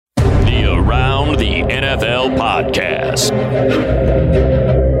the NFL podcast.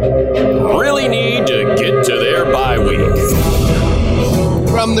 Really need to get to their bye week.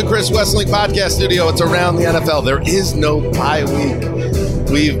 From the Chris Wesseling Podcast Studio, it's Around the NFL. There is no bye week.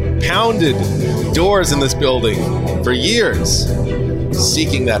 We've pounded doors in this building for years,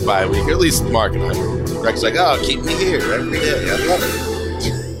 seeking that bye week. Or at least Mark and I. Greg's like, oh, keep me here every day. I love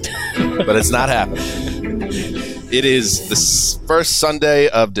it. But it's not happening. It is the first Sunday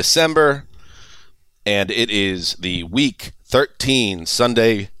of December, and it is the Week 13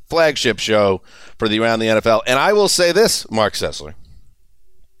 Sunday flagship show for the Around the NFL. And I will say this, Mark Sessler,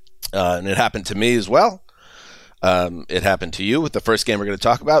 and it happened to me as well. It happened to you with the first game we're going to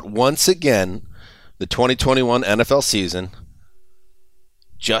talk about. Once again, the 2021 NFL season,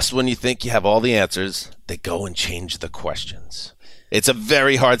 just when you think you have all the answers, they go and change the questions. It's a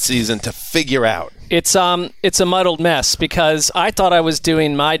very hard season to figure out. It's a muddled mess because I thought I was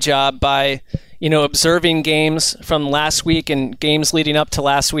doing my job by, observing games from last week and games leading up to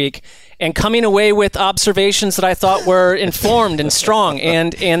last week and coming away with observations that I thought were informed and strong,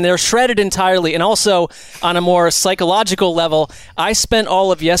 and they're shredded entirely. And also, on a more psychological level, I spent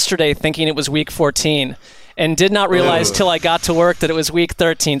all of yesterday thinking it was week 14 and did not realize till I got to work that it was week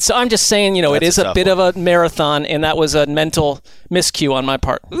 13. So I'm just saying, it is a bit of a marathon, and that was a mental miscue on my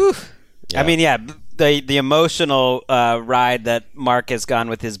part. Yeah. I mean, the emotional ride that Mark has gone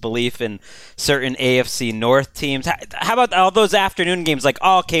with his belief in certain AFC North teams. How about all those afternoon games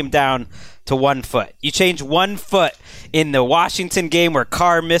all came down to 1 foot? You change 1 foot in the Washington game where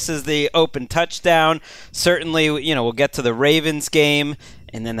Carr misses the open touchdown. Certainly, we'll get to the Ravens game.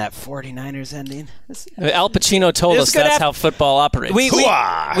 And then that 49ers ending. Al Pacino told us that's how football operates. We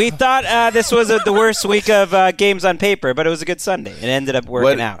thought this was the worst week of games on paper, but it was a good Sunday. It ended up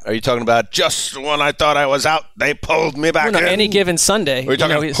working out. Are you talking about just when I thought I was out, they pulled me back in? Any given Sunday. We're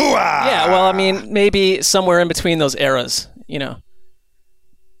talking hoo-ah! Yeah, well, I mean, maybe somewhere in between those eras, You know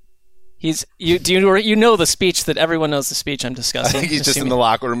the speech that everyone knows the speech I'm discussing. I think he's just in the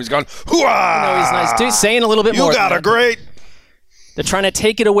locker room. He's going, hoo-ah! He's nice. Dude, saying a little bit more. You got a great... They're trying to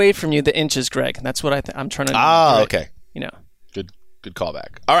take it away from you, the inches, Greg. That's what I'm trying to do. Okay. Good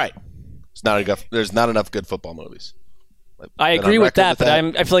callback. All right. There's not enough good football movies. I agree with that, but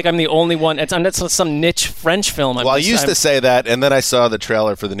I feel like I'm the only one. It's some niche French film. I used to say that, and then I saw the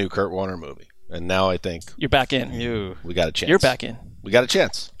trailer for the new Kurt Warner movie, and now I think... You're back in. We got a chance. You're back in. We got a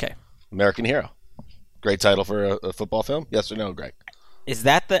chance. Okay. American Hero. Great title for a football film? Yes or no, Greg?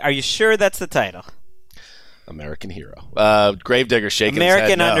 Are you sure that's the title? American Hero. Gravedigger shaking American his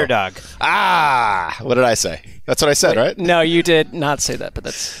head, no. Underdog. What did I say? That's what I said, right? No, you did not say that, but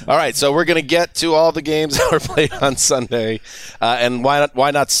that's... All right, so we're going to get to all the games that were played on Sunday. And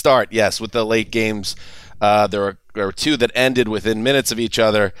why not start, yes, with the late games. There were two that ended within minutes of each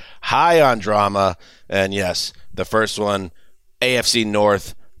other, high on drama. And yes, the first one, AFC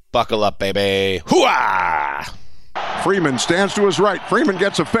North, buckle up, baby. Hoo-ah! Freeman stands to his right. Freeman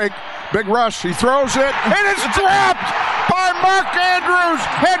gets a fake. Big rush. He throws it. And it's dropped by Mark Andrews.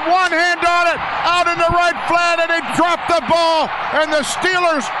 Had one hand on it. Out in the right flat. And he dropped the ball. And the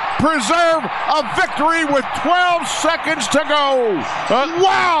Steelers preserve a victory with 12 seconds to go.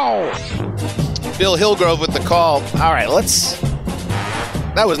 Wow. Bill Hillgrove with the call. All right,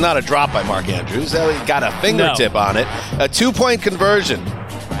 that was not a drop by Mark Andrews. He got a fingertip on it. A 2-point conversion.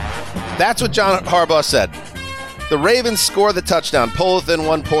 That's what John Harbaugh said. The Ravens score the touchdown, pull within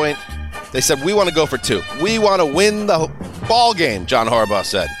 1 point. They said, we want to go for 2. We want to win the ball game, John Harbaugh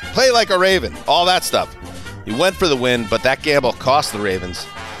said. Play like a Raven, all that stuff. He went for the win, but that gamble cost the Ravens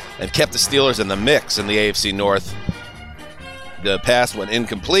and kept the Steelers in the mix in the AFC North. The pass went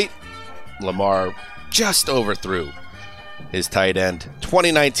incomplete. Lamar just overthrew his tight end.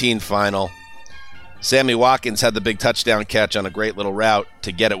 2019 final. Sammy Watkins had the big touchdown catch on a great little route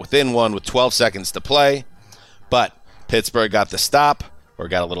to get it within 1 with 12 seconds to play. But Pittsburgh got the stop, or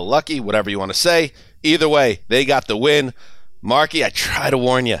got a little lucky, whatever you want to say. Either way, they got the win. Marky, I try to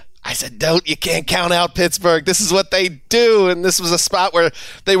warn you. I said, you can't count out Pittsburgh. This is what they do. And this was a spot where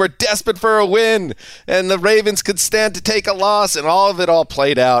they were desperate for a win. And the Ravens could stand to take a loss. And all of it all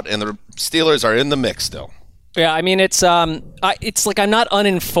played out. And the Steelers are in the mix still. Yeah, I mean, it's like I'm not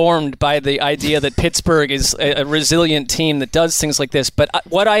uninformed by the idea that Pittsburgh is a resilient team that does things like this. But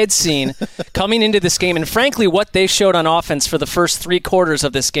what I had seen coming into this game, and frankly, what they showed on offense for the first 3 quarters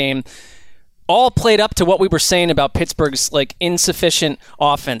of this game, all played up to what we were saying about Pittsburgh's insufficient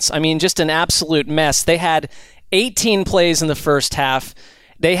offense. I mean, just an absolute mess. They had 18 plays in the first half.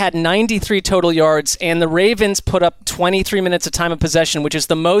 They had 93 total yards, and the Ravens put up 23 minutes of time of possession, which is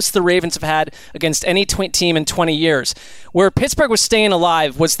the most the Ravens have had against any team in 20 years. Where Pittsburgh was staying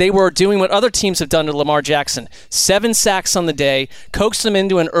alive was they were doing what other teams have done to Lamar Jackson. 7 sacks on the day, coaxed them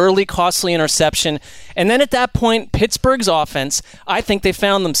into an early, costly interception. And then at that point, Pittsburgh's offense, I think they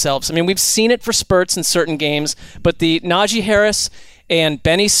found themselves. I mean, we've seen it for spurts in certain games, but the Najee Harris and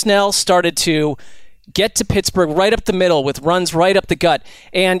Benny Snell started to get to Pittsburgh right up the middle with runs right up the gut.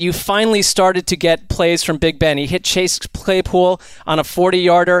 And you finally started to get plays from Big Ben. He hit Chase Claypool on a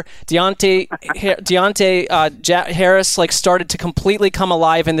 40-yarder. Deontay Harris started to completely come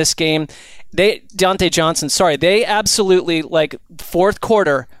alive in this game. Deontay Johnson, they absolutely, fourth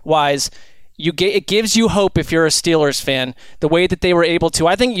quarter wise, it gives you hope if you're a Steelers fan, the way that they were able to,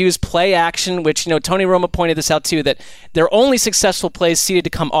 I think, use play action, which, Tony Romo pointed this out too, that their only successful plays seemed to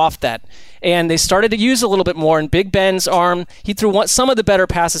come off that. And they started to use a little bit more. And Big Ben's arm, he threw some of the better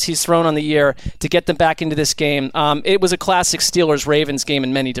passes he's thrown on the year to get them back into this game. It was a classic Steelers-Ravens game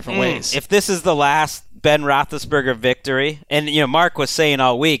in many different ways. If this is the last Ben Roethlisberger victory, and Mark was saying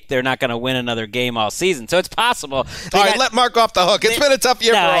all week they're not going to win another game all season, so it's possible. All right, let Mark off the hook. It's been a tough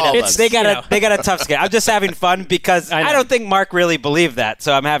year for all of us. They got a tough schedule. I'm just having fun because I don't think Mark really believed that,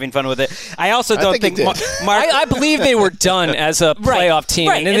 so I'm having fun with it. I also don't think Mark. I believe they were done as a playoff team,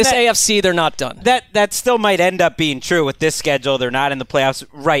 and in this AFC they're not done. That still might end up being true with this schedule. They're not in the playoffs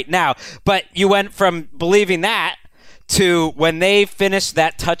right now, but you went from believing that to when they finished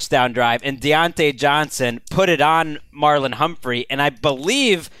that touchdown drive and Deontay Johnson put it on Marlon Humphrey, and I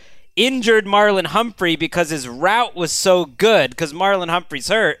believe injured Marlon Humphrey because his route was so good because Marlon Humphrey's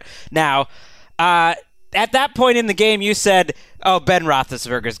hurt now. At that point in the game, you said, "Oh, Ben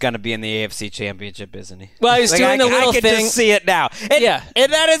Roethlisberger's going to be in the AFC Championship, isn't he?" Well, he's doing a little thing. I can just see it now.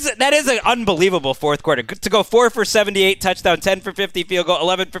 And that is an unbelievable fourth quarter. To go 4 for 78 touchdown, 10 for 50 field goal,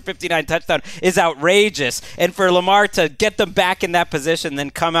 11 for 59 touchdown is outrageous. And for Lamar to get them back in that position, then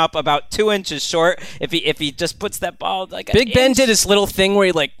come up about 2 inches short, if he just puts that ball Big Ben did his little thing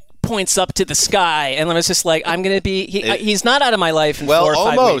where he points up to the sky, and I was just I'm going to be. He's not out of my life in 4 or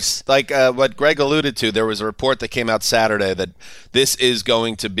 5 almost weeks. What Greg alluded to. There was a report that came out Saturday that this is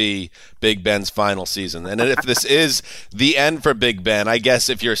going to be Big Ben's final season, and if this is the end for Big Ben, I guess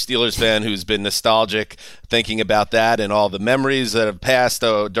if you're a Steelers fan who's been nostalgic thinking about that and all the memories that have passed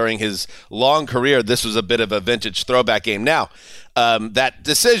during his long career, this was a bit of a vintage throwback game. Now, that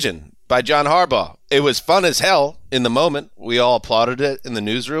decision by John Harbaugh, it was fun as hell in the moment. We all applauded it in the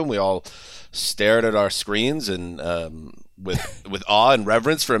newsroom. We all stared at our screens and with awe and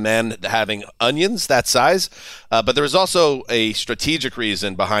reverence for a man having onions that size. But there was also a strategic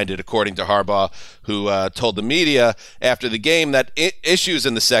reason behind it, according to Harbaugh, who told the media after the game that issues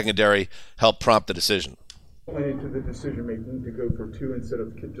in the secondary helped prompt the decision. Into the decision-making to go for 2 instead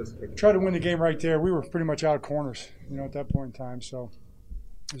of just kicking. Try to win the game right there. We were pretty much out of corners, at that point in time. So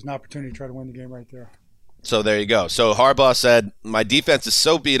there's an opportunity to try to win the game right there. So there you go. So Harbaugh said, my defense is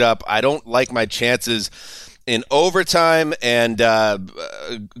so beat up, I don't like my chances in overtime. And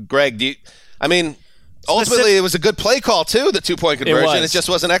Greg, ultimately it was a good play call too, the 2-point conversion. It just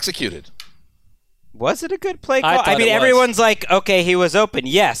wasn't executed. Was it a good play call? I mean, everyone's like, okay, he was open.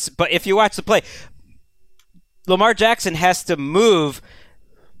 Yes, but if you watch the play, Lamar Jackson has to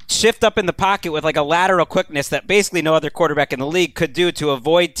shift up in the pocket with a lateral quickness that basically no other quarterback in the league could do to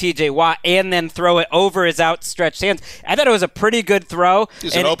avoid T.J. Watt and then throw it over his outstretched hands. I thought it was a pretty good throw.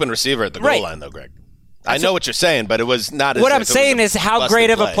 He's an open receiver at the goal line, though, Greg. I know what you're saying, but it was not as what I'm saying is how great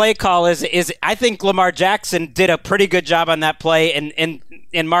of a play call is I think Lamar Jackson did a pretty good job on that play,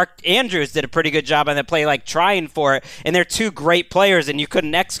 and Mark Andrews did a pretty good job on that play, trying for it. And they're two great players, and you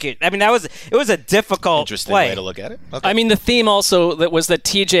couldn't execute. I mean, it was a difficult interesting play. way to look at it. Okay. I mean, the theme also was that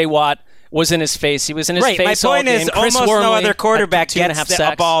T.J. Watt was in his face. He was in his face all game. My point is Chris almost Wormley no other quarterback had gets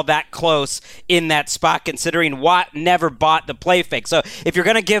a ball that close in that spot, considering Watt never bought the play fake. So if you're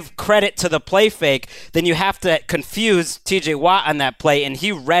going to give credit to the play fake, then you have to confuse T.J. Watt on that play, and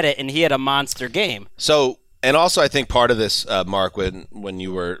he read it, and he had a monster game. So, and also I think part of this, Mark, when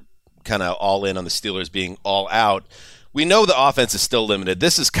you were kind of all in on the Steelers being all out, we know the offense is still limited.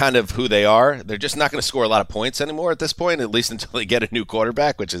 This is kind of who they are. They're just not going to score a lot of points anymore at this point, at least until they get a new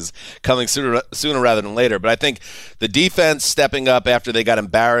quarterback, which is coming sooner rather than later. But I think the defense stepping up after they got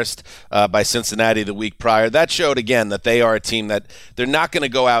embarrassed by Cincinnati the week prior, that showed again that they are a team that they're not going to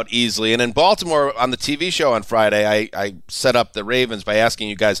go out easily. And in Baltimore, on the TV show on Friday, I set up the Ravens by asking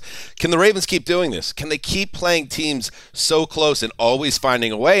you guys, can the Ravens keep doing this? Can they keep playing teams so close and always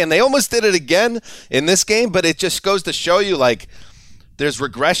finding a way? And they almost did it again in this game, but it just goes to show you, there's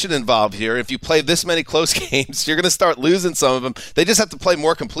regression involved here. If you play this many close games, you're going to start losing some of them. They just have to play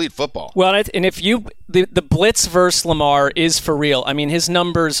more complete football. Well, and if the blitz versus Lamar is for real. I mean, his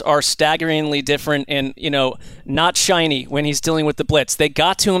numbers are staggeringly different and, not shiny when he's dealing with the blitz. They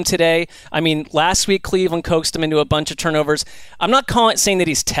got to him today. I mean, last week Cleveland coaxed him into a bunch of turnovers. I'm not saying that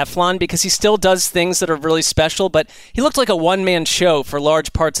he's Teflon because he still does things that are really special, but he looked like a one-man show for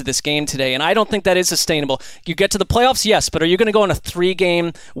large parts of this game today, and I don't think that is sustainable. You get to the playoffs, yes, but are you going to go on a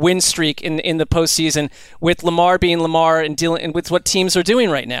 3-game win streak in the postseason with Lamar being Lamar and dealing with what teams are doing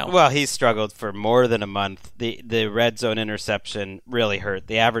right now? Well, he's struggled for more than a month. The red zone interception really hurt.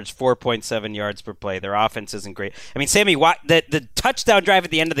 They averaged 4.7 yards per play. Their offense isn't great. I mean, the touchdown drive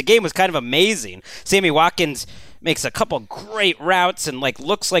at the end of the game was kind of amazing. Sammy Watkins makes a couple great routes and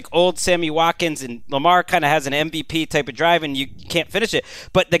looks like old Sammy Watkins, and Lamar kind of has an MVP type of drive and you can't finish it.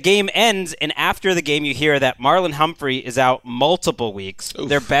 But the game ends, and after the game you hear that Marlon Humphrey is out multiple weeks,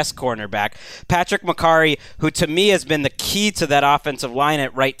 their best cornerback. Patrick McCarry, who to me has been the key to that offensive line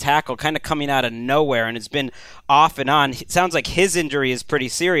at right tackle, kind of coming out of nowhere and has been off and on. It sounds like his injury is pretty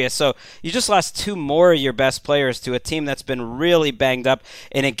serious. So you just lost 2 more of your best players to a team that's been really banged up,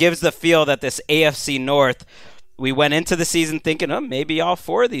 and it gives the feel that this AFC North, we went into the season thinking, maybe all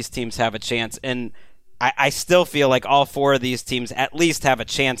 4 of these teams have a chance. And I still feel like all 4 of these teams at least have a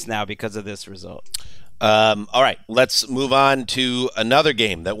chance now because of this result. All right, let's move on to another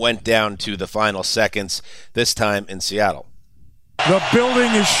game that went down to the final seconds, this time in Seattle. The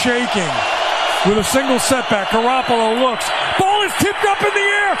building is shaking with a single setback. Garoppolo looks. Ball is tipped up in the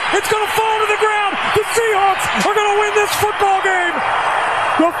air. It's going to fall to the ground. The Seahawks are going to win this football game.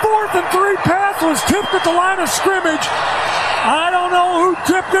 The 4th and 3 pass was tipped at the line of scrimmage. I don't know who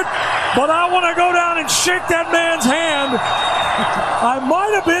tipped it, but I want to go down and shake that man's hand. I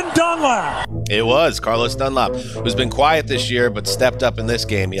might have been Dunlap. It was Carlos Dunlap, who's been quiet this year but stepped up in this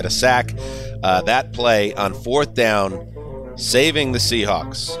game. He had a sack that play on 4th down, saving the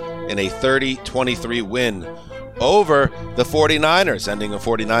Seahawks in a 30-23 win over the 49ers, ending a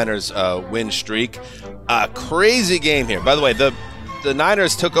 49ers win streak. A crazy game here. By the way, the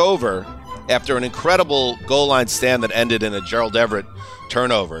Niners took over after an incredible goal line stand that ended in a Gerald Everett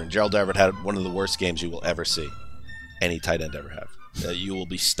turnover. And Gerald Everett had one of the worst games you will ever see, any tight end ever have. You will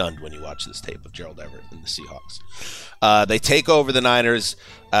be stunned when you watch this tape of Gerald Everett and the Seahawks. They take over the Niners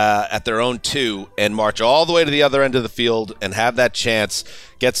at their own 2 and march all the way to the other end of the field and have that chance,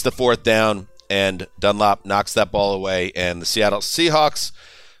 gets the 4th down, and Dunlap knocks that ball away. And the Seattle Seahawks,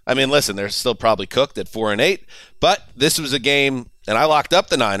 I mean, listen, they're still probably cooked at 4-8, but this was a game, and I locked up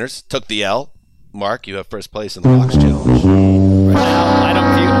the Niners, took the L. Mark, you have first place in the Locks Challenge.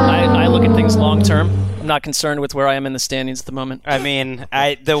 I look at things long term. I'm not concerned with where I am in the standings at the moment. I mean,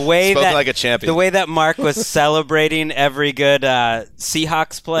 the way Spoken that like a champion. The way that Mark was celebrating every good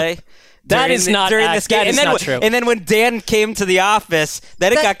Seahawks play. That is not true. And then when Dan came to the office,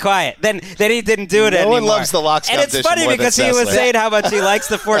 then it got quiet. Then he didn't do it anymore. No one loves the Locks competition. And it's funny because he was saying how much he likes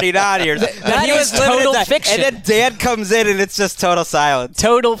the 49ers. That is total fiction. And then Dan comes in and it's just total silence.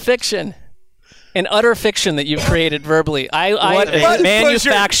 Total fiction. An utter fiction that you've created verbally. I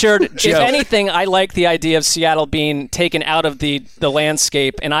manufactured. If anything, I like the idea of Seattle being taken out of the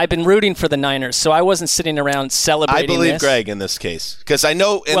landscape, and I've been rooting for the Niners, so I wasn't sitting around celebrating. I believe this. Greg in this case because I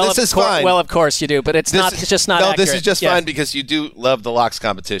know, and this is fine. Well, of course you do, but it's just not. No, accurate. this is just fine because you do love the Locks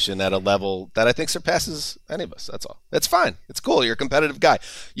competition at a level that I think surpasses any of us. That's all. That's fine. It's cool. You're a competitive guy.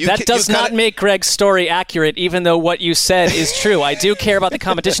 That does not make Greg's story accurate, even though what you said is true. I do care about the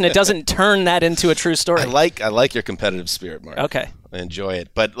competition. It doesn't turn that into a true story. I like your competitive spirit, Mark. Okay. I enjoy it.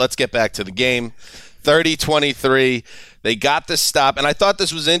 But let's get back to the game. 30-23. They got the stop, and I thought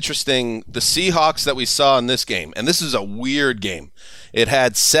this was interesting. The Seahawks that we saw in this game, and this is a weird game. It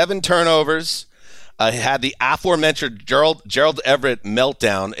had 7 turnovers. It had the aforementioned Gerald Everett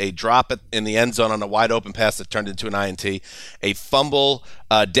meltdown, a drop in the end zone on a wide open pass that turned into an INT, a fumble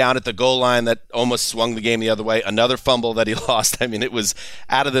down at the goal line that almost swung the game the other way, another fumble that he lost. I mean, it was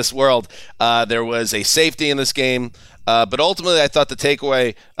out of this world. There was a safety in this game. But ultimately, I thought the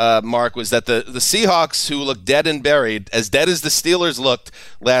takeaway, Mark, was that the Seahawks, who looked dead and buried, as dead as the Steelers looked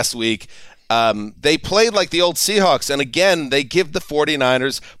last week, they played like the old Seahawks, and again, they give the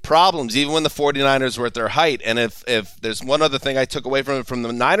 49ers problems, even when the 49ers were at their height. And if there's one other thing I took away from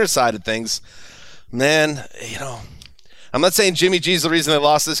the Niners side of things, man, I'm not saying Jimmy G's the reason they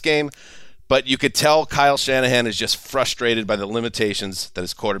lost this game, But you could tell Kyle Shanahan is just frustrated by the limitations that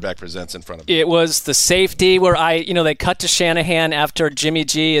his quarterback presents in front of him. It was the safety where they cut to Shanahan after Jimmy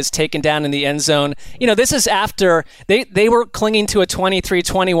G is taken down in the end zone. This is after they were clinging to a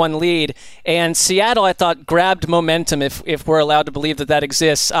 23-21 lead, and Seattle, I thought, grabbed momentum, if we're allowed to believe that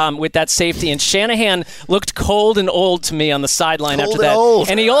exists, with that safety. And Shanahan looked cold and old to me on the sideline after that.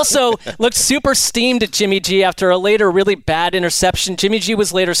 And he also looked super steamed at Jimmy G after a later really bad interception. Jimmy G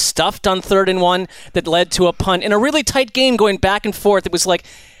was later stuffed on 3rd and 1 that led to a punt. In a really tight game going back and forth, it was like,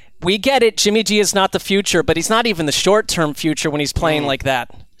 we get it, Jimmy G is not the future, but he's not even the short-term future when he's playing like that.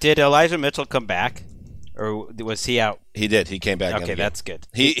 Did Elijah Mitchell come back? Or was he out? He did. He came back. Okay, that's good.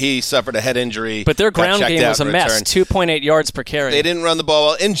 He suffered a head injury. But their ground game was a mess. 2.8 yards per carry. They didn't run the ball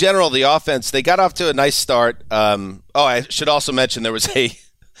well. In general, the offense, they got off to a nice start. I should also mention there was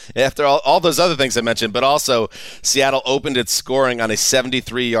after all those other things I mentioned, but also Seattle opened its scoring on a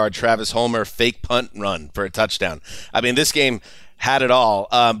 73-yard Travis Homer fake punt run for a touchdown. I mean, this game had it all.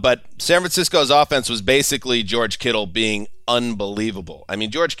 But San Francisco's offense was basically George Kittle being unbelievable. I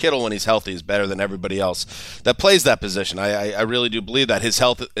mean, George Kittle, when he's healthy, is better than everybody else that plays that position. I really do believe that. His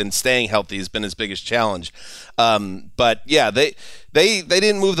health and staying healthy has been his biggest challenge. But yeah, they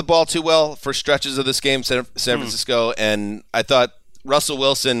didn't move the ball too well for stretches of this game, San Francisco, and I thought Russell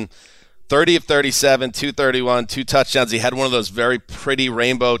Wilson, 30 of 37, 231, 2 touchdowns. He had one of those very pretty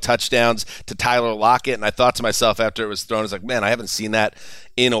rainbow touchdowns to Tyler Lockett, and I thought to myself after it was thrown, I was like, man, I haven't seen that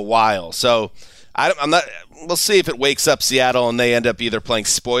in a while. So I'm not. We'll see if it wakes up Seattle and they end up either playing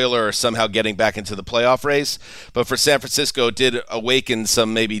spoiler or somehow getting back into the playoff race. But for San Francisco, it did awaken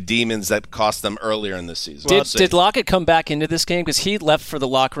some maybe demons that cost them earlier in this season. Did Lockett come back into this game? Because he left for the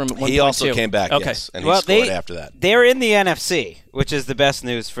locker room at 1 point. He also came back, okay. Yes, and he scored after that. They're in the NFC, which is the best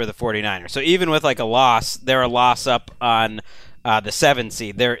news for the 49ers. So even with like a loss, they're a loss up on the 7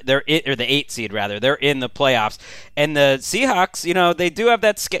 seed. They're or the 8 seed rather. They're in the playoffs. And the Seahawks, they do have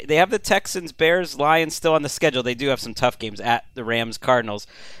that. They have the Texans, Bears, Lions still on the schedule. They do have some tough games at the Rams, Cardinals.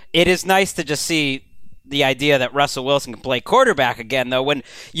 It is nice to just see the idea that Russell Wilson can play quarterback again, though. When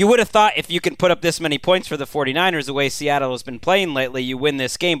you would have thought if you can put up this many points for the 49ers the way Seattle has been playing lately, you win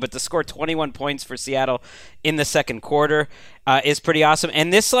this game. But to score 21 points for Seattle in the second quarter is pretty awesome.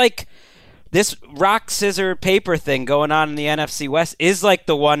 And this rock, scissor, paper thing going on in the NFC West is like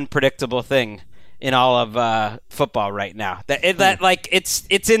the one predictable thing in all of football right now.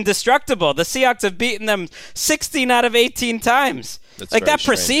 It's indestructible. The Seahawks have beaten them 16 out of 18 times. That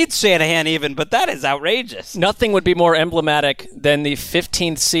precedes Shanahan even, but that is outrageous. Nothing would be more emblematic than the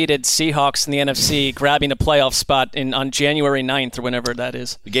 15th seeded Seahawks in the NFC grabbing a playoff spot on January 9th or whenever that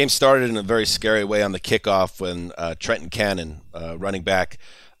is. The game started in a very scary way on the kickoff when Trenton Cannon, running back,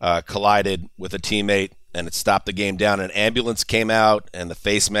 collided with a teammate, and it stopped the game down. An ambulance came out, and the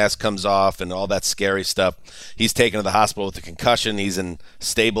face mask comes off, and all that scary stuff. He's taken to the hospital with a concussion. He's in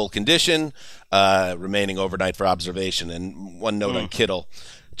stable condition, remaining overnight for observation. And one note on Kittle.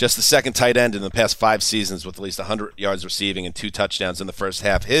 Just the second tight end in the past 5 seasons with at least 100 yards receiving and 2 touchdowns in the first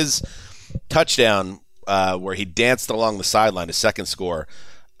half. His touchdown, where he danced along the sideline, his second score,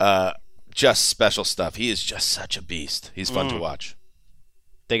 just special stuff. He is just such a beast. He's fun to watch.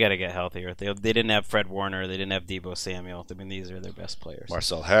 They got to get healthier. They didn't have Fred Warner. They didn't have Deebo Samuel. I mean, these are their best players.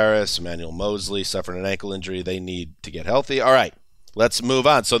 Marcel Harris, Emmanuel Mosley suffering an ankle injury. They need to get healthy. All right, let's move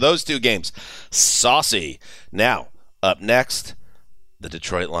on. So those 2 games, saucy. Now, up next, the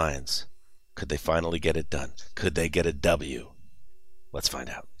Detroit Lions. Could they finally get it done? Could they get a W? Let's find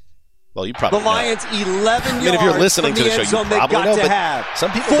out. Well, you probably the Lions know. 11 yards. If you're listening to the show, you probably know, but have.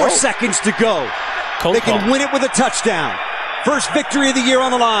 Some people 4 don't. seconds to go. They can win it with a touchdown. First victory of the year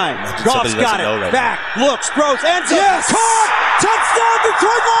on the line. Goff's got it. Right back, now. looks, throws, ends it. Yes! Caught! Touchdown,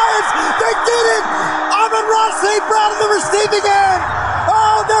 Detroit Lions! They did it! Amon-Ra St. Brown in the receiving end!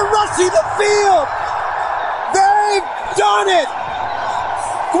 Oh, they're rushing the field! They've done it!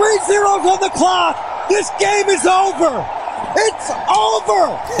 3-0 on the clock! This game is over! It's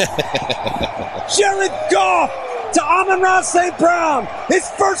over! Jared Goff to Amon-Ra St. Brown, his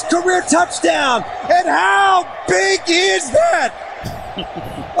first career touchdown. And how big is that?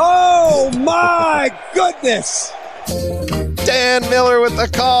 Oh, my goodness. Dan Miller with the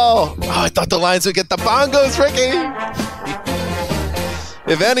call. Oh, I thought the Lions would get the bongos, Ricky.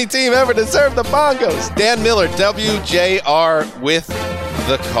 If any team ever deserved the bongos. Dan Miller, WJR with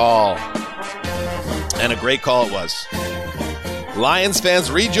the call. And a great call it was. Lions fans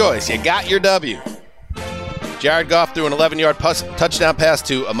rejoice. You got your W. Jared Goff threw an 11-yard touchdown pass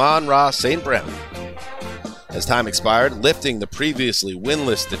to Amon-Ra St. Brown as time expired, lifting the previously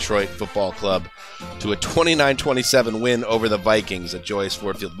winless Detroit Football Club to a 29-27 win over the Vikings at Joyous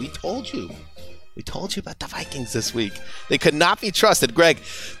Ford Field. We told you. We told you about the Vikings this week. They could not be trusted. Greg,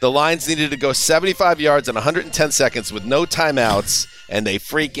 the Lions needed to go 75 yards in 110 seconds with no timeouts, and they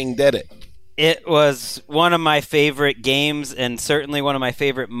freaking did it. It was one of my favorite games and certainly one of my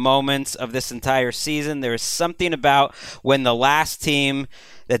favorite moments of this entire season. There is something about when the last team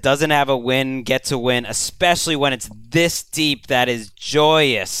that doesn't have a win gets a win, especially when it's this deep, that is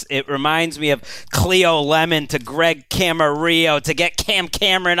joyous. It reminds me of Cleo Lemon to Greg Camarillo to get Cam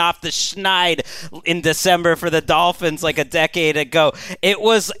Cameron off the schneid in December for the Dolphins like a decade ago. It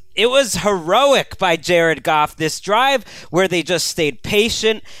was heroic by Jared Goff, this drive where they just stayed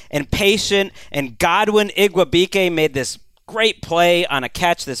patient, and Godwin Igwebuike made this great play on a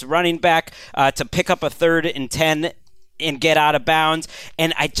catch, this running back, to pick up a 3rd and 10 and get out of bounds.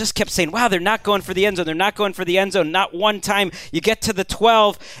 And I just kept saying, wow, they're not going for the end zone. They're not going for the end zone. Not one time. You get to the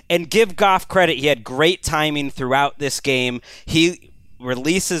 12 and give Goff credit. He had great timing throughout this game. He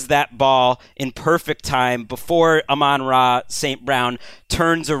releases that ball in perfect time before Amon-Ra St. Brown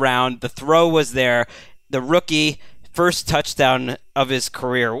turns around. The throw was there. The rookie, first touchdown of his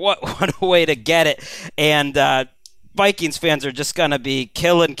career. What a way to get it. And Vikings fans are just going to be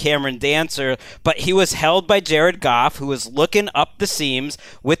killing Cameron Dancer, but he was held by Jared Goff, who was looking up the seams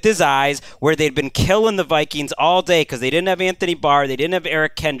with his eyes where they'd been killing the Vikings all day because they didn't have Anthony Barr, they didn't have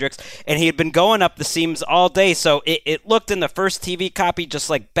Eric Kendricks, and he had been going up the seams all day. So it looked in the first TV copy just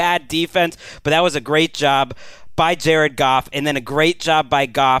like bad defense, but that was a great job by Jared Goff, and then a great job by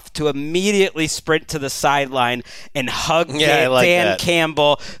Goff to immediately sprint to the sideline and hug Dan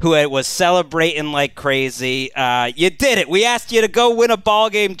Campbell, who was celebrating like crazy. You did it. We asked you to go win a ball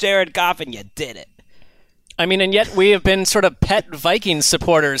game, Jared Goff, and you did it. I mean, and yet we have been sort of pet Vikings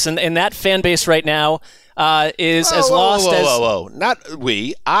supporters, and that fan base right now is as lost as... Whoa. Not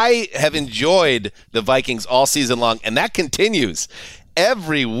we. I have enjoyed the Vikings all season long, and that continues.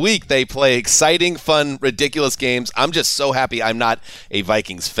 Every week they play exciting, fun, ridiculous games. I'm just so happy I'm not a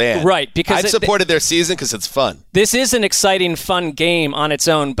Vikings fan. Right, because I've supported their season because it's fun. This is an exciting, fun game on its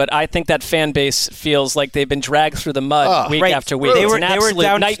own, but I think that fan base feels like they've been dragged through the mud week after week. It's an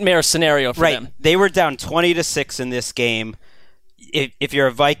absolute nightmare scenario for them. They were down 20-6 in this game. If you're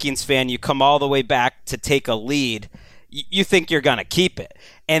a Vikings fan, you come all the way back to take a lead. You think you're going to keep it.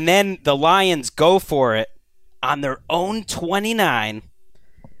 And then the Lions go for it on their own 29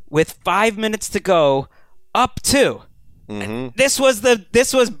 with 5 minutes to go, up 2. Mm-hmm. This was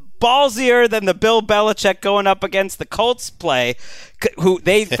ballsier than the Bill Belichick going up against the Colts play, who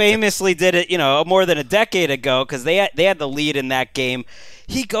they famously did it, more than a decade ago because they had the lead in that game.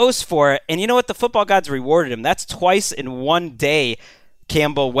 He goes for it, and you know what? The football gods rewarded him. That's twice in one day.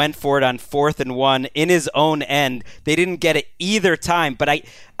 Campbell went for it on 4th and 1 in his own end. They didn't get it either time, but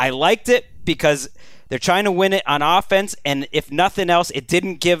I liked it because they're trying to win it on offense, and if nothing else, it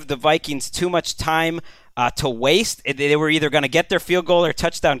didn't give the Vikings too much time to waste. They were either going to get their field goal or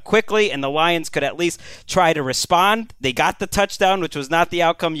touchdown quickly, and the Lions could at least try to respond. They got the touchdown, which was not the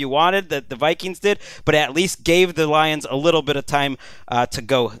outcome you wanted, that the Vikings did, but at least gave the Lions a little bit of time to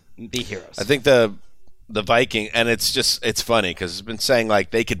go be heroes. I think the Viking, and it's funny because it's been saying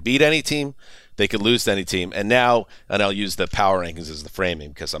like they could beat any team, they could lose to any team, and now, and I'll use the power rankings as the framing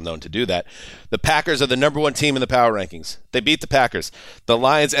because I'm known to do that, the Packers are the number 1 team in the power rankings. They beat the Packers. The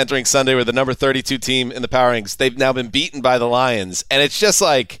Lions entering Sunday were the number 32 team in the power rankings. They've now been beaten by the Lions, and it's just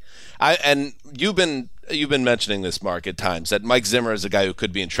like, you've been mentioning this, Mark, at times, that Mike Zimmer is a guy who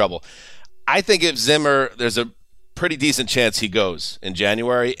could be in trouble. I think if Zimmer, there's a pretty decent chance he goes in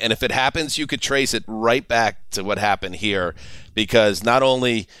January, and if it happens, you could trace it right back to what happened here, because not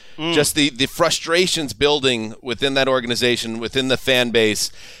only just the frustrations building within that organization, within the fan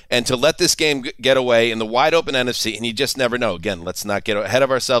base, and to let this game get away in the wide open NFC, and you just never know. Again, let's not get ahead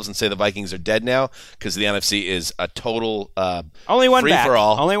of ourselves and say the Vikings are dead now, because the NFC is a total only one free back. for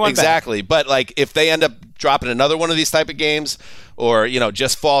all. Only one exactly. back. But like if they end up dropping another one of these type of games, or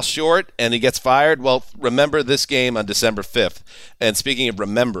just fall short and he gets fired, well, remember this game on December 5th. And speaking of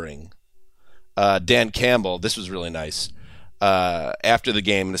remembering, Dan Campbell, this was really nice. After the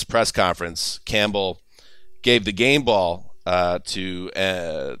game in this press conference, Campbell gave the game ball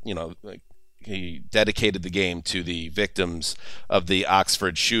he dedicated the game to the victims of the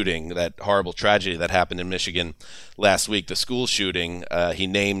Oxford shooting, that horrible tragedy that happened in Michigan last week, the school shooting. He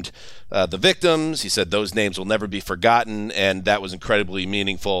named the victims. He said those names will never be forgotten, and that was incredibly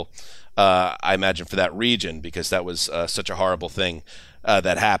meaningful, I imagine, for that region, because that was such a horrible thing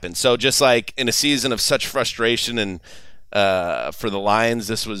that happened. So just like in a season of such frustration and for the Lions,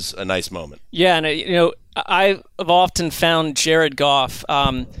 this was a nice moment. Yeah, and I've often found Jared Goff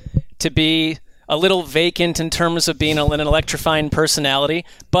to be a little vacant in terms of being an electrifying personality.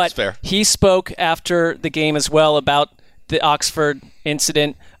 But he spoke after the game as well about the Oxford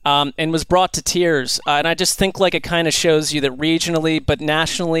incident and was brought to tears. And I just think like it kind of shows you that regionally, but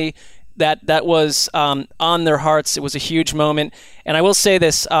nationally, that was on their hearts. It was a huge moment. And I will say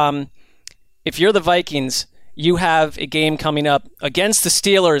this, if you're the Vikings, you have a game coming up against the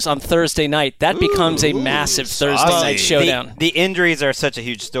Steelers on Thursday night. That becomes a massive Thursday night showdown. The injuries are such a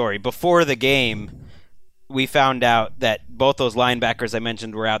huge story. Before the game, we found out that both those linebackers I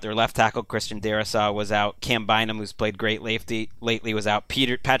mentioned were out. Their left tackle, Christian Darrisaw, was out. Cam Bynum, who's played great lately, was out.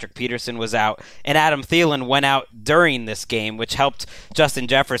 Patrick Peterson was out. And Adam Thielen went out during this game, which helped Justin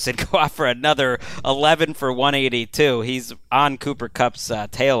Jefferson go off for another 11 for 182. He's on Cooper Kupp's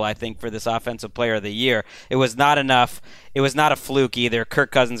tail, I think, for this Offensive Player of the Year. It was not enough. It was not a fluke either.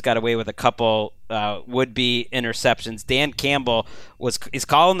 Kirk Cousins got away with a couple would-be interceptions. Dan Campbell is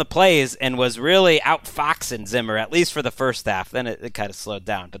calling the plays and was really outfoxing Zimmer, at least for the first half. Then it kind of slowed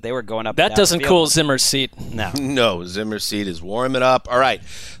down, but they were going up. That doesn't cool Zimmer's seat. No, Zimmer's seat is warming up. All right,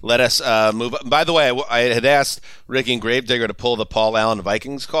 let us move on. By the way, I had asked Ricky and Gravedigger to pull the Paul Allen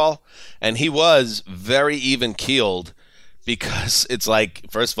Vikings call, and he was very even-keeled because it's like,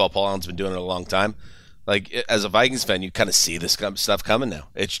 first of all, Paul Allen's been doing it a long time. Like, as a Vikings fan, you kind of see this stuff coming now.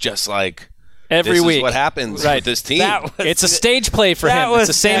 It's just like every this week. Is what happens with this team. It's a stage play for him. It's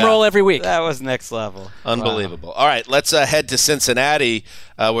the same role every week. That was next level. Unbelievable. Wow. All right, let's head to Cincinnati,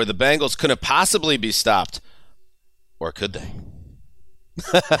 where the Bengals couldn't possibly be stopped. Or could they?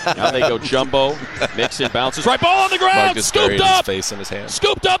 Now they go jumbo. Mixon bounces. Right ball on the ground. Marcus Scooped buried up. His face in his hand.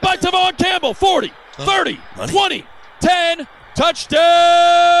 Scooped up by Tavon Campbell. 40, 30, 20, 10. Touchdown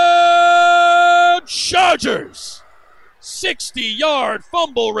Chargers. 60-yard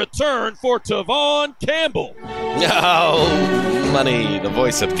fumble return for Tavon Campbell. Oh, money, the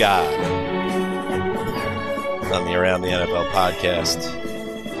voice of God. On the Around the NFL podcast,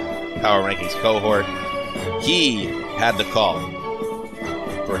 Power Rankings cohort. He had the call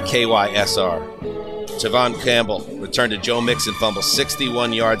for KYSR. Tavon Campbell returned to Joe Mixon fumble,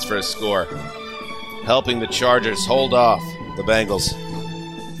 61 yards for a score, helping the Chargers hold off the Bengals.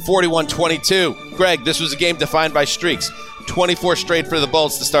 41-22. Greg, this was a game defined by streaks. 24 straight for the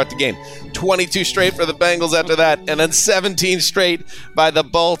Bolts to start the game. 22 straight for the Bengals after that. And then 17 straight by the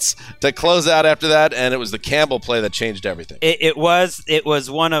Bolts to close out after that. And it was the Campbell play that changed everything. It was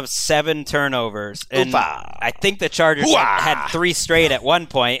one of 7 turnovers. And I think the Chargers had 3 straight at one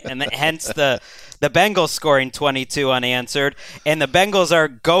point, and hence the Bengals scoring 22 unanswered, and the Bengals are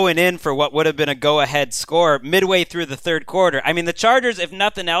going in for what would have been a go-ahead score midway through the third quarter. I mean, the Chargers, if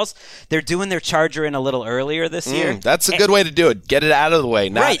nothing else, they're doing their Charger in a little earlier this year. That's a good way to do it. Get it out of the way,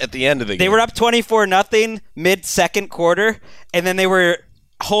 not at the end of the game. They were up 24-0 mid-second quarter, and then they were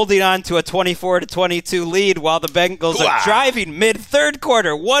holding on to a 24-22 lead while the Bengals are driving mid-third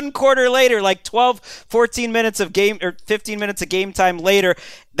quarter. 1 quarter later, like 14 minutes of game or 15 minutes of game time later,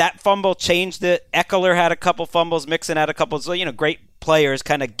 that fumble changed it. Eckler had a couple fumbles, Mixon had a couple. So, great players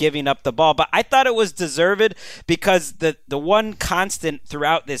kind of giving up the ball. But I thought it was deserved because the one constant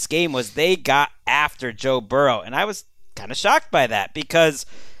throughout this game was they got after Joe Burrow. And I was kind of shocked by that because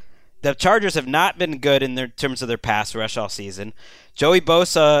the Chargers have not been good in terms of their pass rush all season. Joey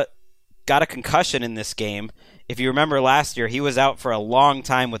Bosa got a concussion in this game. If you remember last year, he was out for a long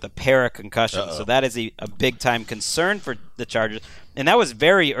time with a pair of concussions. So that is a big-time concern for the Chargers. And that was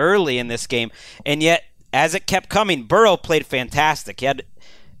very early in this game. And yet, as it kept coming, Burrow played fantastic. He had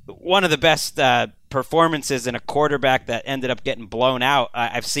one of the best performances in a quarterback that ended up getting blown out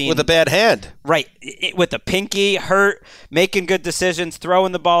I've seen. With a bad hand. Right. With the pinky, hurt, making good decisions,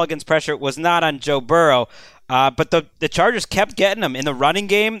 throwing the ball against pressure. It was not on Joe Burrow. But the Chargers kept getting them. In the running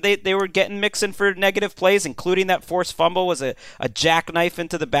game, they were getting Mixon for negative plays, including that forced fumble was a jackknife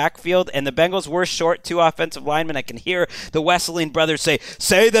into the backfield. And the Bengals were short 2 offensive linemen. I can hear the Wesseling brothers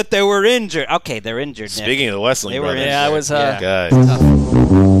say that they were injured. Okay, they're injured, Nick. Speaking of the Wesseling brothers. Yeah, I was... Guys.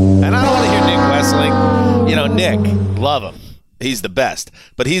 And I don't want to hear Nick Wesseling. Nick, love him. He's the best.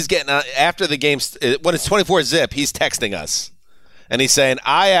 But he's getting... after the game, when it's 24-zip, he's texting us. And he's saying,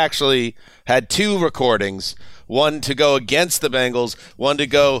 I actually had 2 recordings, one to go against the Bengals, one to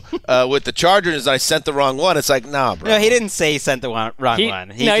go with the Chargers. I sent the wrong one. It's like, nah, bro. No, he didn't say he sent the wrong one.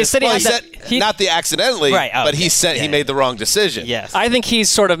 He said not the accidentally, right, but he made the wrong decision. Yes. I think he's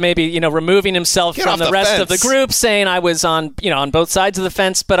sort of maybe, removing himself from the rest of the group, saying I was on both sides of the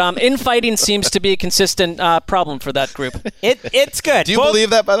fence. But infighting seems to be a consistent problem for that group. It's good. Do you believe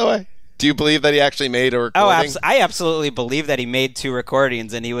that, by the way? Do you believe that he actually made a recording? I absolutely believe that he made 2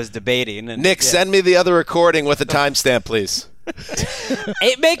 recordings and he was debating. And, Nick, send me the other recording with a timestamp, please.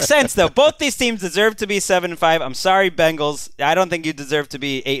 It makes sense, though. Both these teams deserve to be 7-5. I'm sorry, Bengals. I don't think you deserve to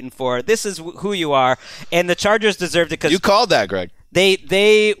be 8-4. This is who you are, and the Chargers deserved it because You called that, Greg.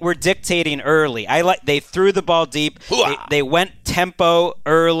 They were dictating early. They threw the ball deep. They went tempo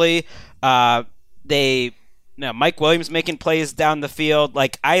early. Mike Williams making plays down the field.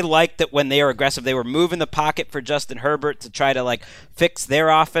 Like, I liked that when they were aggressive, they were moving the pocket for Justin Herbert to try to fix their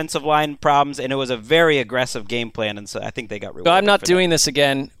offensive line problems, and it was a very aggressive game plan. And so I think they got rewarded. So I'm not doing this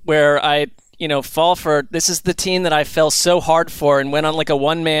again, where I fall for. This is the team that I fell so hard for and went on a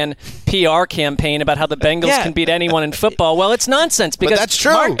one-man PR campaign about how the Bengals can beat anyone in football. Well, it's nonsense because but that's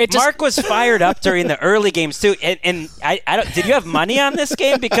true. Mark was fired up during the early games too, and I don't. Did you have money on this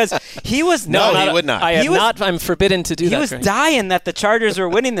game? Because he was he would not. I am not. I'm forbidden to do that. He was dying that the Chargers were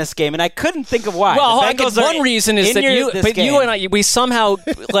winning this game, and I couldn't think of why. Well, one reason is that you and I, we somehow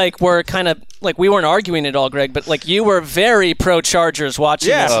were kind of we weren't arguing at all, Greg, but you were very pro Chargers watching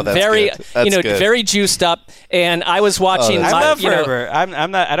this. Oh, that's good. That's good. Very juiced up, and I was watching. I love Herbert.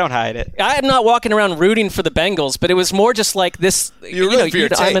 I'm not. I don't hide it. I'm not walking around rooting for the Bengals, but it was more just this.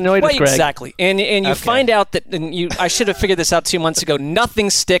 I'm annoyed with Greg. Exactly, and you find out that, I should have figured this out 2 months ago. Nothing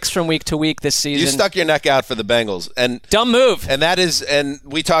sticks from week to week this season. You stuck your neck out for the Bengals, and dumb move. And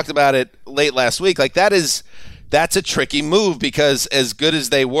we talked about it late last week. That's a tricky move because as good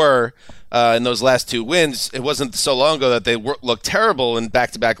as they were. In those last 2 wins, it wasn't so long ago that they looked terrible in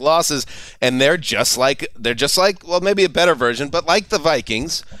back-to-back losses, and they're just like maybe a better version, but like the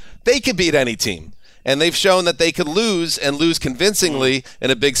Vikings, they could beat any team, and they've shown that they could lose and lose convincingly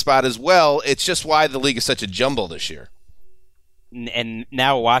in a big spot as well. It's just why the league is such a jumble this year. And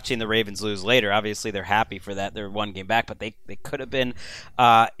now watching the Ravens lose later, obviously they're happy for that. They're 1 game back, but they could have been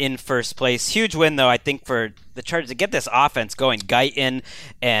in first place. Huge win, though, I think, for the Chargers to get this offense going. Guyton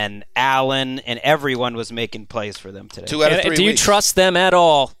and Allen and everyone was making plays for them today. 2 out of 3 Do you trust them at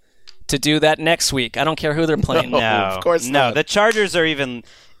all to do that next week? I don't care who they're playing. No, of course not. No, the Chargers are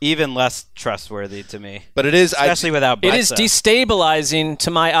even less trustworthy to me. But it is, especially without Bledsoe. It is destabilizing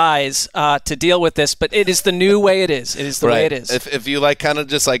to my eyes to deal with this, but it is the new way it is. It is the way it is. If you kind of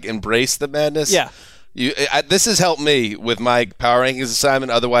just embrace the madness, yeah. This has helped me with my power rankings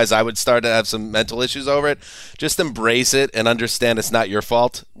assignment. Otherwise, I would start to have some mental issues over it. Just embrace it and understand it's not your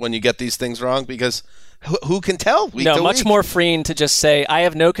fault when you get these things wrong, because who can tell? Much more freeing to just say, I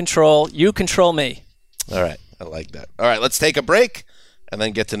have no control. You control me. All right. I like that. All right. Let's take a break and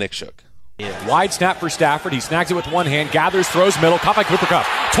then get to Nick Shook. Wide snap for Stafford. He snags it with one hand, gathers, throws middle, caught by Cooper Kupp.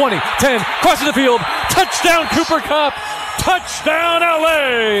 20, 10, crosses the field. Touchdown, Cooper Kupp. Touchdown,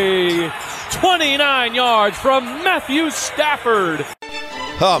 LA. 29 yards from Matthew Stafford.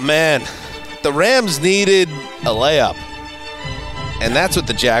 Oh, man. The Rams needed a layup. And that's what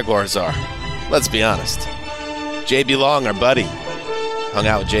the Jaguars are. Let's be honest. J.B. Long, our buddy, hung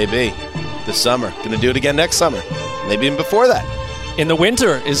out with J.B. this summer. Going to do it again next summer. Maybe even before that. In the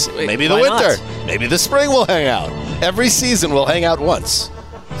winter maybe the winter. Not? Maybe the spring we'll hang out. Every season we'll hang out once.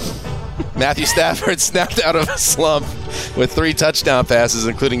 Matthew Stafford snapped out of a slump with 3 touchdown passes,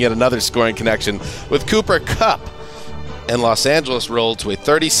 including yet another scoring connection with Cooper Kupp. And Los Angeles rolled to a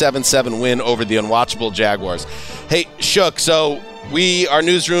 37-7 win over the unwatchable Jaguars. Hey, Shook, so our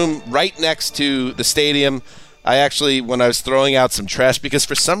newsroom right next to the stadium. I actually, when I was throwing out some trash, because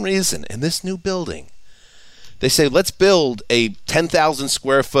for some reason in this new building, they say, let's build a 10,000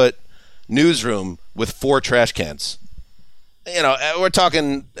 square foot newsroom with 4 trash cans. We're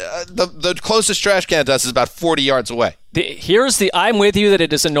talking, the closest trash can to us is about 40 yards away. I'm with you that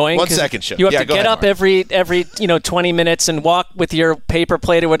it is annoying. 1 second, Shook. You have to get up Mark. every 20 minutes and walk with your paper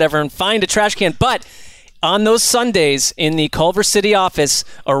plate or whatever and find a trash can. But on those Sundays in the Culver City office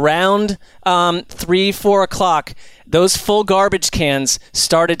around 3-4 o'clock, those full garbage cans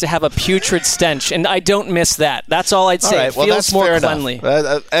started to have a putrid stench, and I don't miss that. That's all I'd say. All right, it feels more cleanly.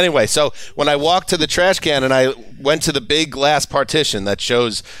 Anyway, so when I walked to the trash can and I went to the big glass partition that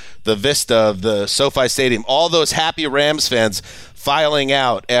shows the vista of the SoFi Stadium, all those happy Rams fans filing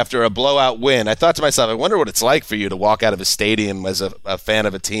out after a blowout win, I thought to myself, I wonder what it's like for you to walk out of a stadium as a fan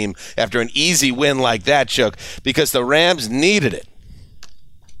of a team after an easy win like that, Chuck, because the Rams needed it.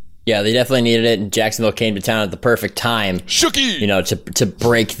 Yeah, they definitely needed it, and Jacksonville came to town at the perfect time. Shooky! To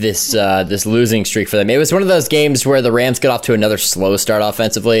break this losing streak for them. It was one of those games where the Rams got off to another slow start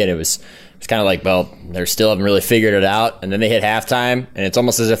offensively, and it was kind of like, well, they still haven't really figured it out. And then they hit halftime, and it's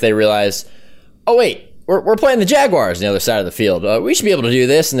almost as if they realized, oh wait, we're playing the Jaguars on the other side of the field. We should be able to do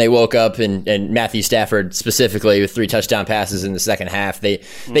this. And they woke up, and Matthew Stafford specifically with 3 touchdown passes in the second half, they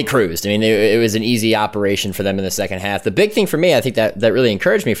cruised. I mean, it was an easy operation for them in the second half. The big thing for me, I think that really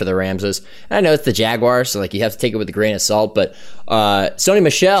encouraged me for the Rams was, and I know it's the Jaguars, so like you have to take it with a grain of salt, but Sony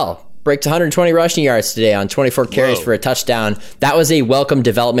Michel breaks 120 rushing yards today on 24 carries for a touchdown. That was a welcome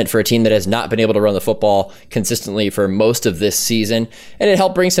development for a team that has not been able to run the football consistently for most of this season, and it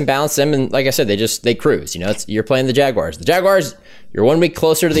helped bring some balance to them. And like I said, they cruise. You're playing the Jaguars. The Jaguars, you're 1 week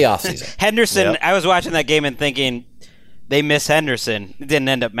closer to the offseason. Henderson, I was watching that game and thinking, they miss Henderson. It didn't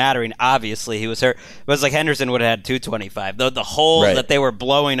end up mattering. Obviously, he was hurt. It was like Henderson would have had 225. The holes that they were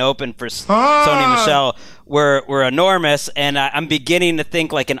blowing open for Sony Michel were enormous. And I'm beginning to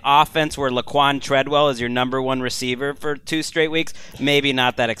think like an offense where Laquan Treadwell is your number 1 receiver for 2 straight weeks, maybe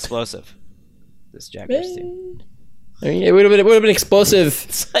not that explosive. This Jaguars team. I mean, it would have been explosive.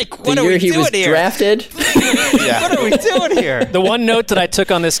 It's like, what the year he was drafted. What are we doing here? The one note that I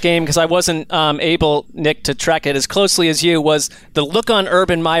took on this game, because I wasn't able, Nick, to track it as closely as you, was the look on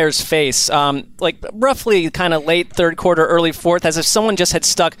Urban Meyer's face, like roughly kind of late third quarter, early fourth, as if someone just had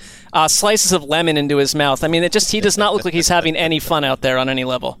stuck slices of lemon into his mouth. I mean, he does not look like he's having any fun out there on any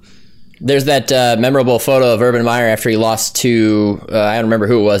level. There's that memorable photo of Urban Meyer after he lost to, I don't remember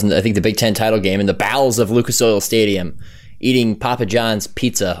who it was, I think the Big Ten title game, in the bowels of Lucas Oil Stadium, eating Papa John's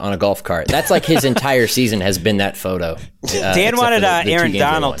pizza on a golf cart. That's like his entire season has been that photo. Dan wanted Aaron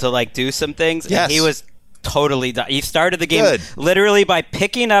Donald to like do some things, and he was totally done. He started the game literally by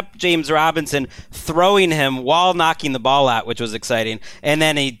picking up James Robinson, throwing him while knocking the ball out, which was exciting, and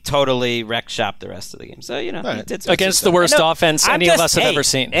then he totally wreck-shopped the rest of the game. So, he did against the worst offense any of us have ever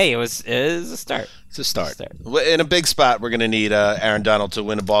seen. Hey, it was a start. It's a start. In a big spot, we're going to need Aaron Donald to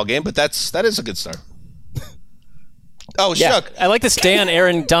win a ball game, but that is a good start. Oh, yeah. Shook. I like this Dan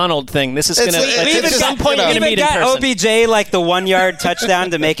Aaron Donald thing. This is going to, at some point, you're going to meet in person. OBJ like the 1 yard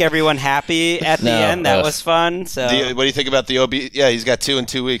touchdown to make everyone happy at the end. That was fun. So, what do you think about the Yeah, he's got 2 in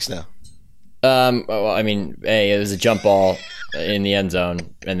 2 weeks now. Well, I mean, it was a jump ball in the end zone,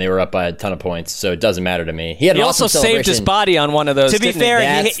 and they were up by a ton of points, so it doesn't matter to me. He also saved his body on one of those. To be fair,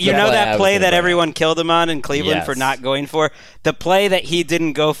 that play that everyone killed him on in Cleveland for not going for? The play that he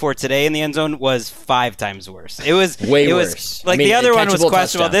didn't go for today in the end zone was 5 times worse. It was way worse. Like the other one was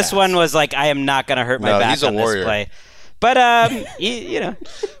questionable. This one was like, I am not going to hurt my back on this play. But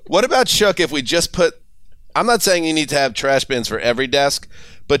What about Shook? If we just put, I'm not saying you need to have trash bins for every desk,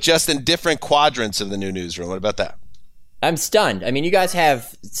 but just in different quadrants of the new newsroom. What about that? I'm stunned. I mean, you guys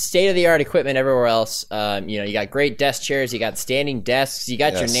have state-of-the-art equipment everywhere else. You got great desk chairs. You got standing desks. You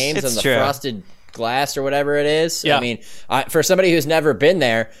got your names on the frosted glass or whatever it is. Yeah. I mean, for somebody who's never been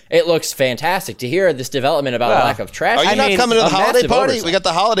there, it looks fantastic to hear this development about a lack of trash. Are you not coming to the holiday party? We got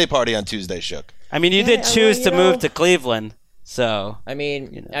the holiday party on Tuesday, Shook. I mean, you did choose to move to Cleveland. So I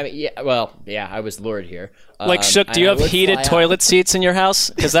was lured here. Shook, do you have heated toilet seats in your house?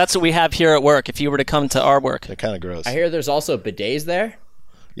 Because that's what we have here at work. If you were to come to our work, they're kind of gross. I hear there's also bidets there.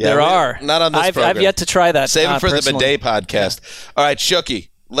 Yeah, there are. Not on this program. I've yet to try that. Save it for the bidet podcast. All right, Shooky,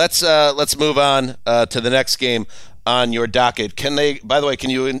 let's move on to the next game on your docket. By the way, can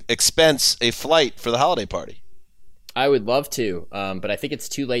you expense a flight for the holiday party? I would love to, but I think it's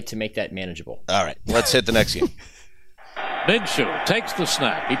too late to make that manageable. All right, let's hit the next game. Minshew takes the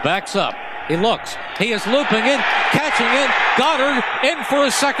snap. He backs up. He looks. He is looping in, catching it. Goddard in for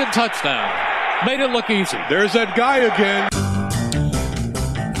a second touchdown. Made it look easy. There's that guy again.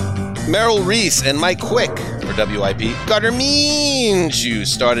 Merrill Reese and Mike Quick for WIP. Gardner Minshew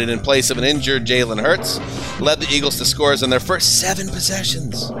started in place of an injured Jalen Hurts. Led the Eagles to scores on their first 7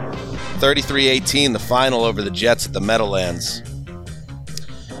 possessions. 33-18, the final over the Jets at the Meadowlands.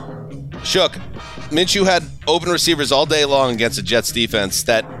 Shook, Minshew had open receivers all day long against the Jets defense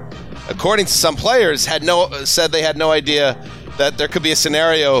that, according to some players, said they had no idea that there could be a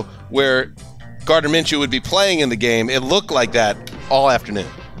scenario where Gardner Minshew would be playing in the game. It looked like that all afternoon.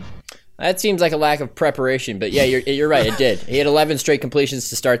 That seems like a lack of preparation, but yeah, you're right. It did. He had 11 straight completions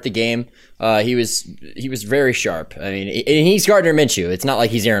to start the game. He was very sharp. I mean, he's Gardner Minshew. It's not like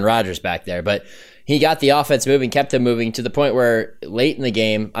he's Aaron Rodgers back there, but he got the offense moving, kept them moving to the point where late in the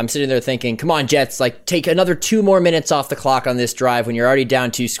game, I'm sitting there thinking, come on, Jets, take another 2 more minutes off the clock on this drive when you're already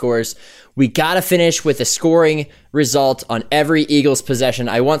down 2 scores. we got to finish with a scoring result on every Eagles possession.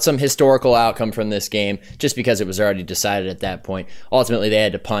 I want some historical outcome from this game just because it was already decided at that point. Ultimately, they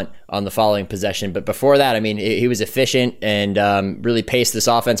had to punt on the following possession. But before that, I mean, he was efficient and really paced this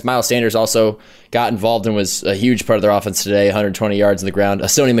offense. Miles Sanders also got involved and was a huge part of their offense today, 120 yards on the ground. A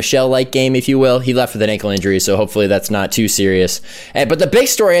Sony Michel-like game, if you will. He left with an ankle injury, so hopefully that's not too serious. But the big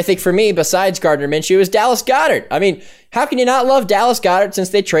story, I think, for me, besides Gardner Minshew, is Dallas Goedert. I mean, how can you not love Dallas Goedert since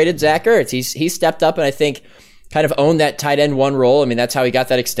they traded Zach Ertz? He's stepped up and I think kind of owned that tight end one role. I mean, that's how he got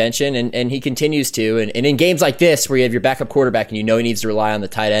that extension, and he continues to. And in games like this, where you have your backup quarterback and you know he needs to rely on the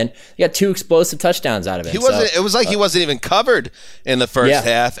tight end, you got 2 explosive touchdowns out of it. It was like he wasn't even covered in the first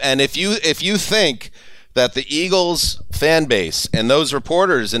half. And if you think that the Eagles fan base and those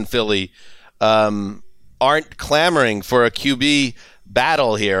reporters in Philly aren't clamoring for a QB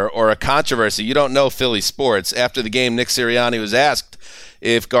battle here or a controversy, you don't know Philly sports. After the game, Nick Sirianni was asked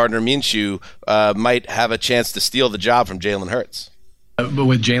if Gardner Minshew might have a chance to steal the job from Jalen Hurts. But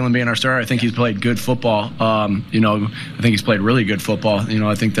with Jalen being our starter, I think he's played good football. I think he's played really good football.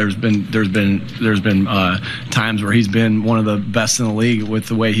 I think there's been times where he's been one of the best in the league with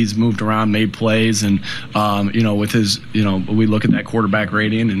the way he's moved around, made plays, and with his, we look at that quarterback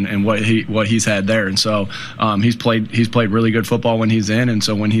rating and what he's had there, and so he's played really good football when he's in, and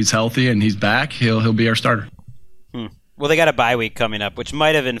so when he's healthy and he's back, he'll be our starter. Well, they got a bye week coming up, which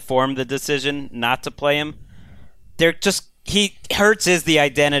might have informed the decision not to play him. Hurts is the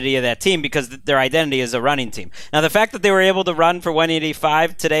identity of that team because their identity is a running team. Now, the fact that they were able to run for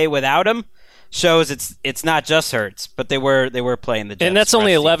 185 today without him shows it's not just Hurts, but they were playing the Jets. And that's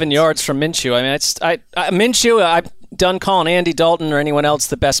only 11 yards from Minshew. I mean, Minshew, I'm done calling Andy Dalton or anyone else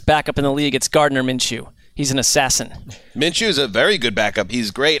the best backup in the league. It's Gardner Minshew. He's an assassin. Minshew is a very good backup. He's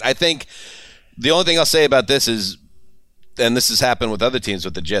great. I think the only thing I'll say about this is, and this has happened with other teams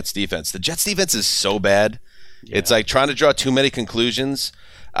with the Jets defense. The Jets defense is so bad. Yeah. It's like trying to draw too many conclusions.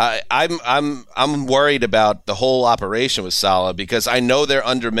 I'm worried about the whole operation with Saleh because I know they're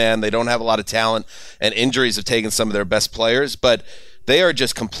undermanned. They don't have a lot of talent, and injuries have taken some of their best players. But they are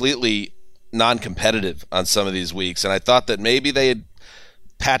just completely non-competitive on some of these weeks. And I thought that maybe they had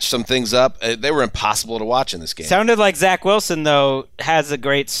patched some things up. They were impossible to watch in this game. Sounded like Zach Wilson, though, has a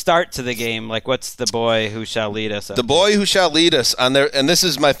great start to the game. Like, what's the boy who shall lead us? The boy who shall lead us on their, and this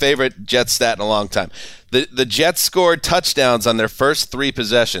is my favorite Jets stat in a long time. The Jets scored touchdowns on their first 3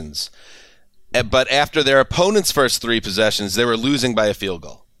 possessions, but after their opponent's first 3 possessions, they were losing by a field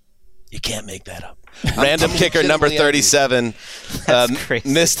goal. You can't make that up. Random kicker number 37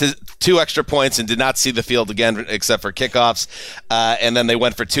 missed his 2 extra points and did not see the field again except for kickoffs. And then they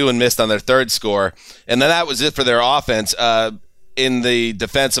went for 2 and missed on their 3rd score. And then that was it for their offense. In the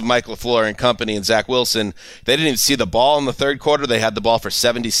defense of Mike LaFleur and company and Zach Wilson, they didn't even see the ball in the 3rd quarter. They had the ball for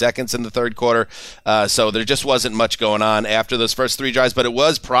 70 seconds in the 3rd quarter. So there just wasn't much going on after those first 3 drives, but it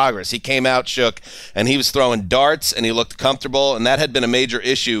was progress. He came out shook, and he was throwing darts, and he looked comfortable, and that had been a major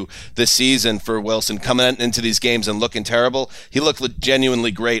issue this season for Wilson, coming into these games and looking terrible. He looked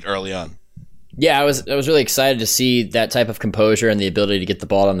genuinely great early on. Yeah, I was really excited to see that type of composure and the ability to get the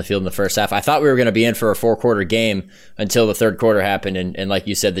ball on the field in the first half. I thought we were going to be in for a 4-quarter game until the 3rd quarter happened, and like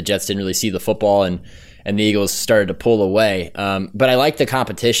you said, the Jets didn't really see the football, and the Eagles started to pull away. But I like the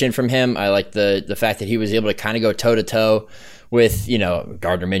competition from him. I like the fact that he was able to kind of go toe-to-toe with,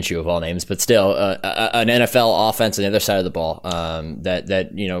 Gardner Minshew of all names, but still an NFL offense on the other side of the ball. That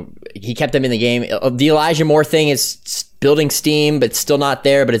he kept them in the game. The Elijah Moore thing is building steam, but still not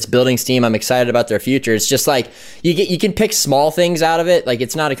there, but it's building steam. I'm excited about their future. It's just like you can pick small things out of it. Like,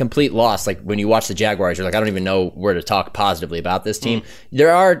 it's not a complete loss. Like when you watch the Jaguars, you're like, I don't even know where to talk positively about this team.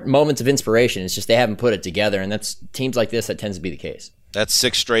 There are moments of inspiration. It's just they haven't put it together, and that's teams like this that tends to be the case. That's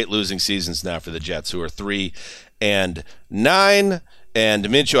 6 straight losing seasons now for the Jets, who are 3-9. And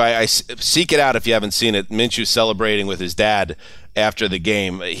Minshew, I seek it out if you haven't seen it. Minshew celebrating with his dad after the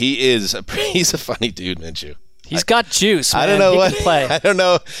game. He's a funny dude, Minshew. He's got juice, man. I don't know he can play. I don't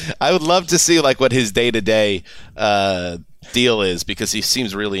know. I would love to see what his day-to-day deal is, because he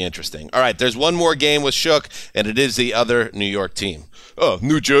seems really interesting. All right, there's one more game with Shook, and it is the other New York team. Oh,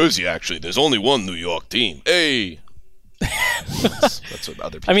 New Jersey, actually. There's only one New York team. Hey. That's what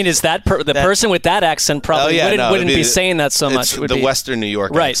other people. I mean, is that the person with that accent probably wouldn't be saying that so much? It's the Western New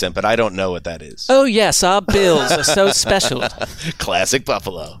York accent, but I don't know what that is. Oh, yes, our Bills are so special. Classic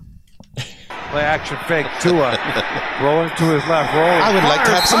Buffalo. Play action fake. Tua rolling to his left. Rolling. I would like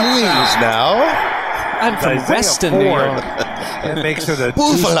to have some wings now. I'm from Western New York. It makes it a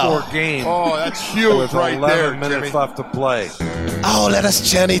 2-score game. Oh, that's huge right there, 11 minutes Jimmy. left to play. Oh, let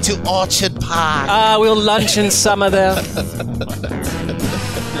us journey to Orchard Park. We'll lunch in summer there.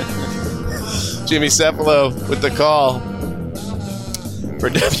 Jimmy Cefalo with the call for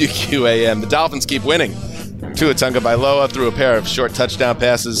WQAM. The Dolphins keep winning. Tua Tagovailoa threw a pair of short touchdown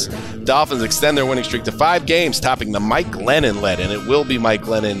passes. Dolphins extend their winning streak to 5 games, topping the Mike Glennon-led, and it will be Mike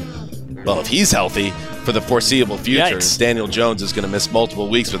Glennon, well, if he's healthy, for the foreseeable future. Yikes. Daniel Jones is going to miss multiple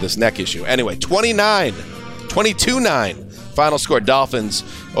weeks with this neck issue. Anyway, 22-9, final score, Dolphins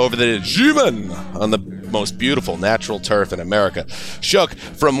over the G-Men on the most beautiful natural turf in America. Shook,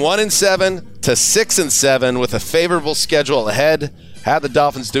 from 1-7 to 6-7 with a favorable schedule ahead. How'd the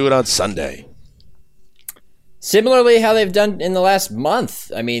Dolphins do it on Sunday? Similarly, how they've done in the last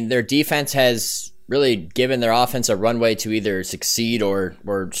month. I mean, their defense has really given their offense a runway to either succeed or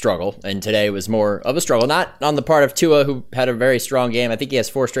struggle. And today was more of a struggle. Not on the part of Tua, who had a very strong game. I think he has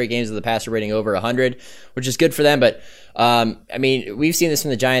 4 straight games with the passer rating over 100, which is good for them. But, I mean, we've seen this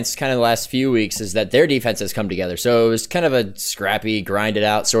from the Giants kind of the last few weeks, is that their defense has come together. So it was kind of a scrappy, grinded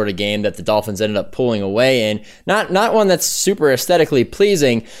out sort of game that the Dolphins ended up pulling away in. Not one that's super aesthetically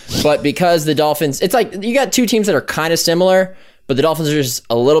pleasing, but because the Dolphins, it's like you got 2 teams that are kind of similar, but the Dolphins are just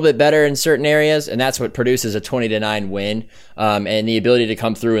a little bit better in certain areas, and that's what produces a 20-9 win, and the ability to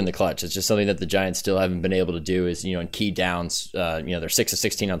come through in the clutch. It's just something that the Giants still haven't been able to do. Is in key downs, they're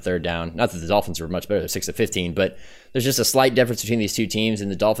 6-16 on third down. Not that the Dolphins were much better; they're 6-15, but there's just a slight difference between these two teams, and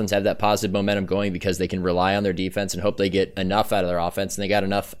the Dolphins have that positive momentum going because they can rely on their defense and hope they get enough out of their offense, and they got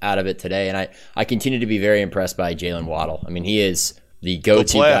enough out of it today. And I continue to be very impressed by Jalen Waddle. I mean, he is the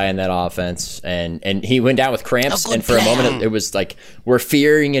go-to guy in that offense, and he went down with cramps, and for a moment it was like we're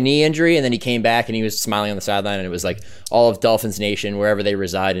fearing a knee injury, and then he came back and he was smiling on the sideline, and it was like all of Dolphins Nation, wherever they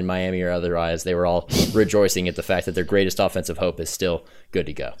reside in Miami or otherwise, they were all rejoicing at the fact that their greatest offensive hope is still good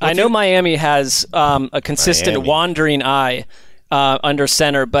to go. I know Miami has a consistent wandering eye under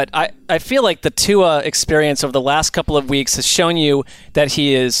center, but I feel like the Tua experience over the last couple of weeks has shown you that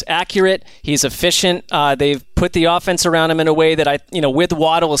he is accurate, he's efficient. They've put the offense around him in a way that with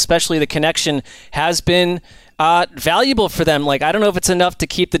Waddle, especially, the connection has been valuable for them. Like, I don't know if it's enough to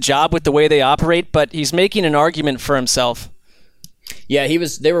keep the job with the way they operate, but he's making an argument for himself. Yeah,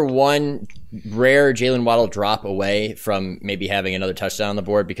 they were one rare Jalen Waddle drop away from maybe having another touchdown on the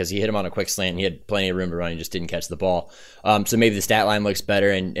board because he hit him on a quick slant and he had plenty of room to run. He just didn't catch the ball. So maybe the stat line looks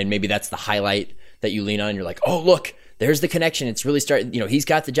better, and maybe that's the highlight that you lean on. You're like, oh, look, there's the connection. It's really starting. He's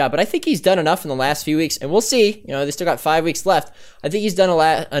got the job. But I think he's done enough in the last few weeks, and we'll see. They still got 5 weeks left. I think he's done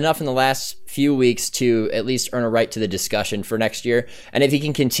enough in the last few weeks to at least earn a right to the discussion for next year. And if he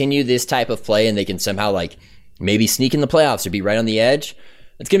can continue this type of play and they can somehow maybe sneak in the playoffs or be right on the edge,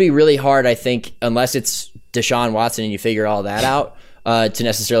 it's going to be really hard, I think, unless it's Deshaun Watson and you figure all that out, to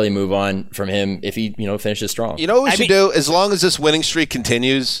necessarily move on from him if he, finishes strong. You know what we should do? As long as this winning streak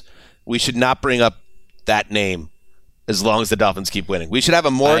continues, we should not bring up that name as long as the Dolphins keep winning. We should have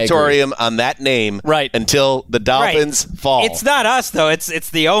a moratorium on that name until the Dolphins fall. It's not us, though.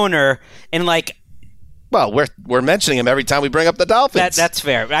 It's the owner. And, well, we're mentioning him every time we bring up the Dolphins. That's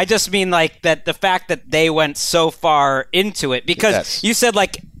fair. I just mean that the fact that they went so far into it, because you said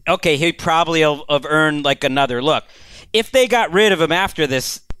okay, he probably will have earned another look. If they got rid of him after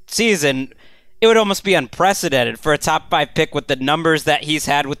this season, it would almost be unprecedented for a top 5 pick with the numbers that he's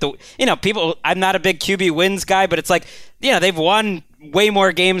had with the people. I'm not a big QB wins guy, but it's they've won way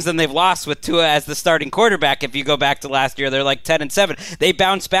more games than they've lost with Tua as the starting quarterback. If you go back to last year, they're 10-7. They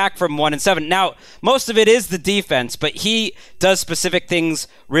bounced back from 1-7. Now, most of it is the defense, but he does specific things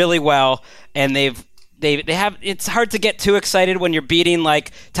really well, and they have. It's hard to get too excited when you're beating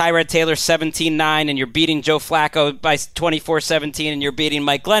Tyrod Taylor 17-9 and you're beating Joe Flacco by 24-17 and you're beating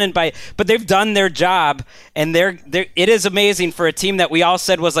Mike Glennon but they've done their job, and it is amazing for a team that we all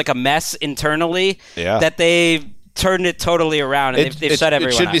said was a mess internally that they turned it totally around, and they've shut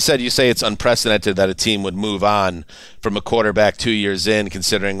everyone It should out. be said, you say it's unprecedented that a team would move on from a quarterback 2 years in,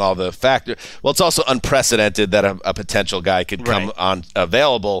 considering all the factors. Well, it's also unprecedented that a potential guy could come on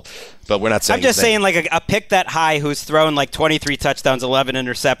available, but we're not saying I'm just saying a pick that high who's thrown 23 touchdowns, 11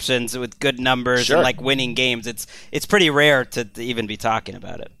 interceptions with good numbers and winning games. It's pretty rare to even be talking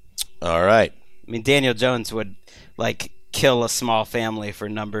about it. All right. I mean, Daniel Jones would kill a small family for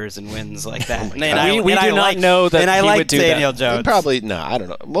numbers and wins like that. We do not know that and I he like would do Daniel that. Jones. Probably, no, I don't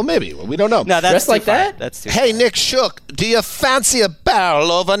know. Well, maybe. We don't know. No, that's too far. that? That's too Hey, Nick Shook, do you fancy a barrel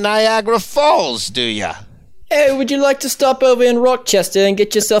over Niagara Falls, do you? Hey, would you like to stop over in Rochester and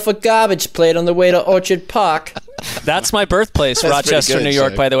get yourself a garbage plate on the way to Orchard Park? That's my birthplace, Rochester, good, New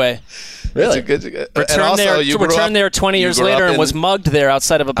York, Chuck. by the way. Really? Returned there 20 years later and was mugged there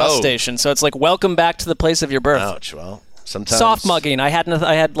outside of a bus station. So it's welcome back to the place of your birth. Ouch, well. sometimes soft mugging. I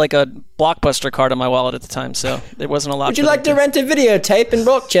had like a Blockbuster card on my wallet at the time, so there wasn't a lot. Would you like to rent a videotape in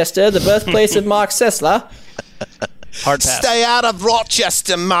Rochester, the birthplace of Mark Sessler? Hard pass. Stay out of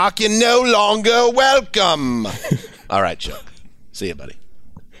Rochester, Mark. You're no longer welcome. All right, Chuck. See you, buddy.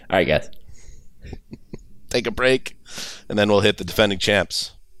 All right, guys. Take a break, and then we'll hit the defending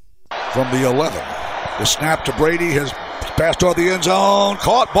champs. From the 11, the snap to Brady has passed toward the end zone.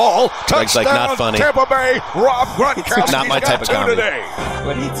 Caught ball. Greg's Touchdown, like, not funny. Tampa Bay. Rob Gronkowski. Not my type of comedy. Today.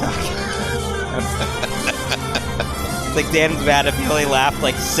 What are you talking It's like Dan's mad if he only laughed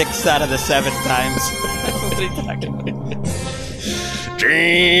like 6 out of the 7 times. What are you talking about?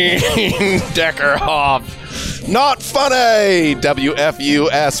 Gene Deckerhoff. Not funny.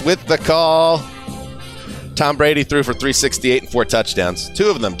 WFUS with the call. Tom Brady threw for 368 and 4 touchdowns, 2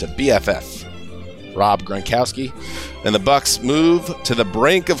 of them to BFF Rob Gronkowski. And the Bucs move to the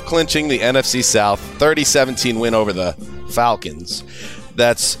brink of clinching the NFC South 30-17 win over the Falcons.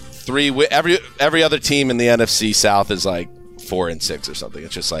 That's 3 every other team in the NFC South is like 4-6 or something.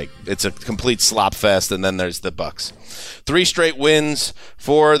 It's just like it's a complete slop fest, and then there's the Bucs. 3 straight wins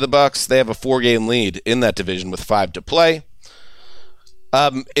for the Bucs. They have a 4-game lead in that division with 5 to play.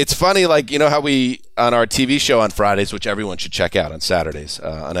 It's funny, like, you know how we, on our TV show on Fridays, which everyone should check out on Saturdays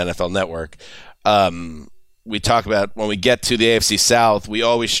on NFL Network, we talk about when we get to the AFC South, we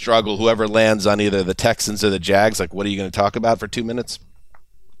always struggle, whoever lands on either the Texans or the Jags, like, what are you going to talk about for 2 minutes?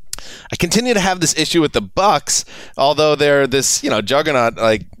 I continue to have this issue with the Bucs, although they're this, juggernaut,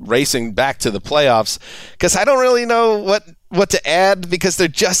 like, racing back to the playoffs, because I don't really know what to add, because they're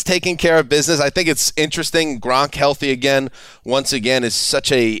just taking care of business. I think it's interesting. Gronk healthy again, once again, is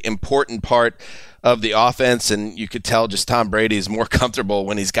such a important part of the offense, and you could tell just Tom Brady is more comfortable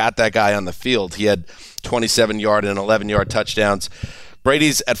when he's got that guy on the field. He had 27-yard and 11-yard touchdowns.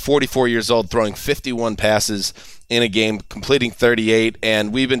 Brady's at 44 years old, throwing 51 passes in a game, completing 38,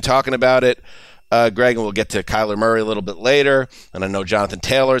 and we've been talking about it, Greg, and we'll get to Kyler Murray a little bit later, and I know Jonathan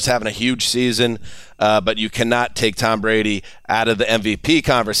Taylor's having a huge season, but you cannot take Tom Brady out of the MVP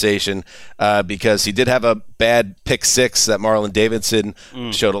conversation because he did have a bad pick 6 that Marlon Davidson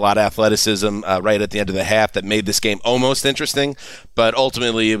showed a lot of athleticism right at the end of the half that made this game almost interesting, but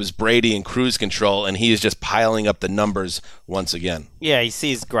ultimately it was Brady in cruise control, and he is just piling up the numbers once again. Yeah, he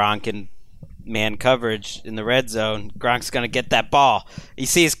sees Gronk and man coverage in the red zone. Gronk's going to get that ball. He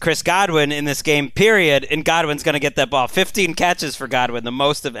sees Chris Godwin in this game, period, and Godwin's going to get that ball. 15 catches for Godwin, the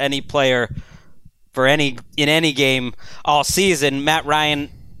most of any player in any game all season. Matt Ryan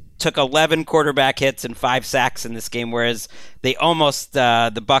took 11 quarterback hits and 5 sacks in this game, whereas they almost,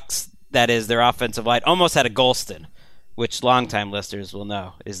 the Bucs, that is, their offensive line, almost had a Golston, which longtime listeners will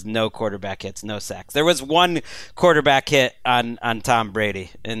know is no quarterback hits, no sacks. There was 1 quarterback hit on Tom Brady,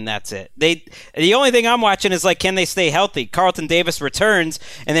 and that's it. The only thing I'm watching is, like, can they stay healthy? Carlton Davis returns,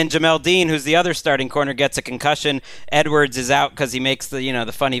 and then Jamel Dean, who's the other starting corner, gets a concussion. Edwards is out because he makes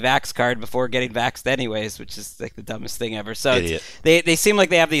the funny vax card before getting vaxxed anyways, which is like the dumbest thing ever. So they seem like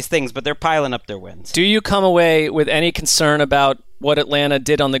they have these things, but they're piling up their wins. Do you come away with any concern about what Atlanta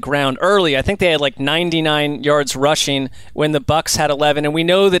did on the ground early? I think they had like 99 yards rushing when the Bucs had 11, and we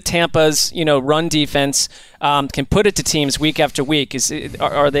know that Tampa's run defense can put it to teams week after week. Is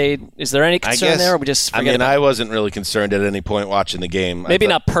there any concern there, or we just forget I wasn't really concerned at any point watching the game. Maybe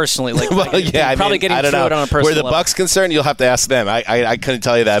not personally, like well, yeah, probably getting through it on a personal level. Were the level. Bucs concerned? You'll have to ask them. I couldn't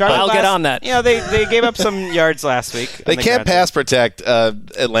tell you that. But I'll get on that. They gave up some yards last week. They can't pass protect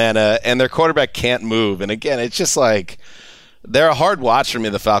Atlanta, and their quarterback can't move. And again, it's just like, they're a hard watch for me,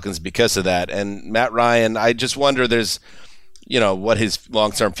 the Falcons, because of that. And Matt Ryan, I just wonder what his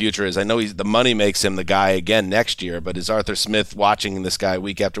long-term future is. I know the money makes him the guy again next year, but is Arthur Smith watching this guy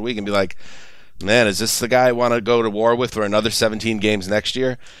week after week and be like, man, is this the guy I want to go to war with for another 17 games next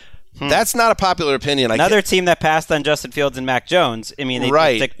year? That's not a popular opinion. Another team that passed on Justin Fields and Mac Jones. I mean,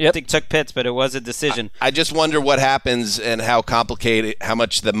 they took Pitts, but it was a decision. I just wonder what happens and how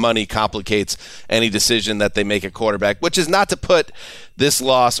much the money complicates any decision that they make at quarterback, which is not to put this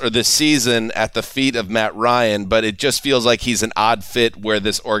loss or this season at the feet of Matt Ryan, but it just feels like he's an odd fit where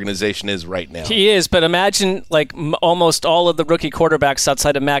this organization is right now. He is, but imagine like almost all of the rookie quarterbacks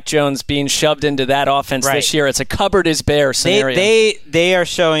outside of Mac Jones being shoved into that offense this year. It's a cupboard is bare scenario. They are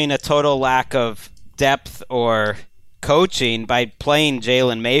showing a total lack of depth or coaching by playing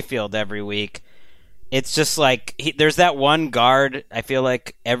Jalen Mayfield every week. It's just like there's that one guard, I feel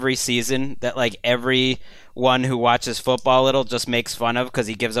like, every season that like every one who watches football a little just makes fun of because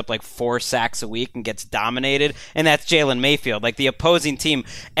he gives up like 4 sacks a week and gets dominated, and that's Jalen Mayfield. Like the opposing team,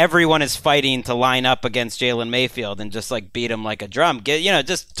 everyone is fighting to line up against Jalen Mayfield and just like beat him like a drum.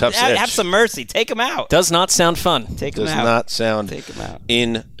 Just have some mercy. Take him out. Does not sound fun. Take him out. Does not sound Take him out.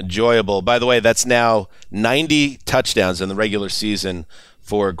 enjoyable. By the way, that's now 90 touchdowns in the regular season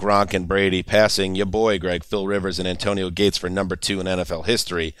for Gronk and Brady, passing your boy Greg, Phil Rivers, and Antonio Gates for number 2 in NFL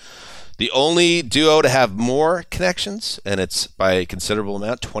history. The only duo to have more connections, and it's by a considerable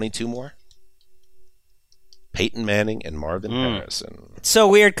amount, 22 more. Peyton Manning and Marvin Harrison. It's so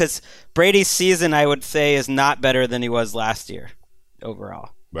weird because Brady's season, I would say, is not better than he was last year overall.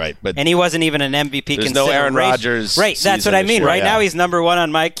 Right, but and he wasn't even an MVP. There's no Aaron Rodgers. Right, that's what I mean. Right now, he's number 1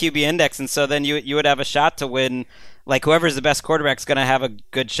 on my QB index, and so then you would have a shot to win. Like whoever's the best quarterback is going to have a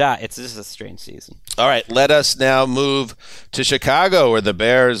good shot. It's just a strange season. All right, let us now move to Chicago, where the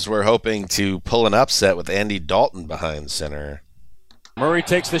Bears were hoping to pull an upset with Andy Dalton behind center. Murray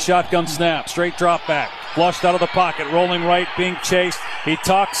takes the shotgun snap, straight drop back, flushed out of the pocket, rolling right, being chased. He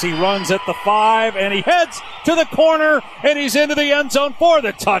tucks, he runs at the 5, and he heads to the corner, and he's into the end zone for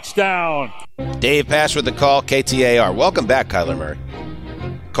the touchdown. Dave Pasch with the call, KTAR. Welcome back, Kyler Murray.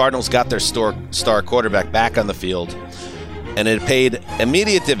 Cardinals got their star quarterback back on the field, and it paid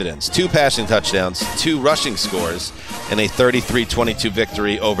immediate dividends. 2 passing touchdowns, 2 rushing scores, and a 33-22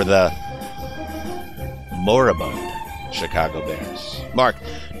 victory over the moribund Chicago Bears. Mark,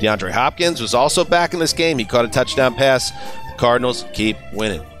 DeAndre Hopkins was also back in this game. He caught a touchdown pass. The Cardinals keep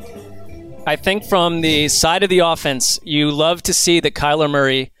winning. I think from the side of the offense, you love to see that Kyler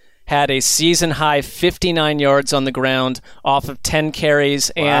Murray had a season-high 59 yards on the ground off of 10 carries,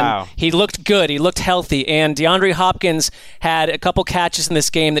 and he looked good. He looked healthy, and DeAndre Hopkins had a couple catches in this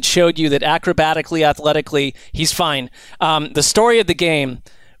game that showed you that acrobatically, athletically, he's fine. The story of the game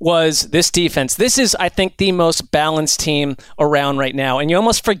was this defense. This is, I think, the most balanced team around right now. And you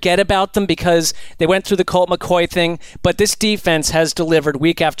almost forget about them because they went through the Colt McCoy thing. But this defense has delivered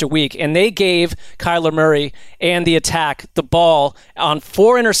week after week. And they gave Kyler Murray and the attack the ball on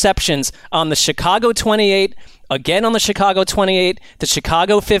 4 interceptions on the Chicago 28, again on the Chicago 28, the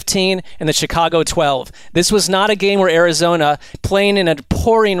Chicago 15, and the Chicago 12. This was not a game where Arizona playing in a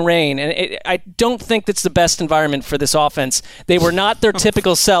pouring rain, and I don't think that's the best environment for this offense. They were not their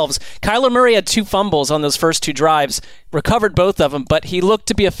typical selves. Kyler Murray had 2 fumbles on those first 2 drives, recovered both of them, but he looked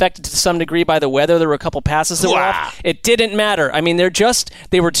to be affected to some degree by the weather. There were a couple passes that were off. It didn't matter. I mean,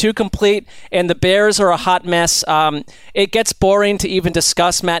 they were too complete, and the Bears are a hot mess. It gets boring to even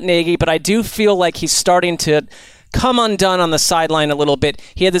discuss Matt Nagy, but I do feel like he's starting to come undone on the sideline a little bit.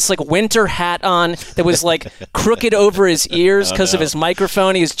 He had this like winter hat on that was like crooked over his ears because of his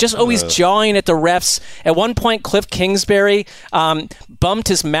microphone. He was just always jawing at the refs. At one point, Cliff Kingsbury bumped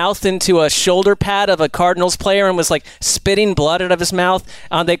his mouth into a shoulder pad of a Cardinals player and was like spitting blood out of his mouth.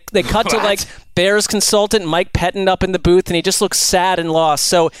 They cut to like Bears consultant Mike Pettin up in the booth, and he just looks sad and lost.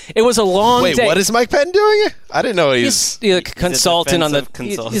 So it was a long day. Wait, what is Mike Pettin doing? I didn't know he's a consultant on the.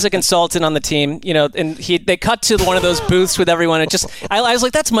 He's a consultant on the team, and they cut to one of those booths with everyone. I was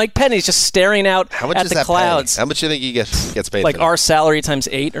like, that's Mike Pettin. He's just staring out at the clouds. How much do you think he gets paid? Like our salary times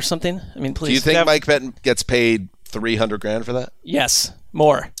 8 or something. I mean, please. Do you think Mike Pettin gets paid $300,000 for that? Yes,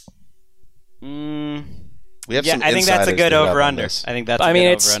 more. We have I think that's a good over/under. I think that's a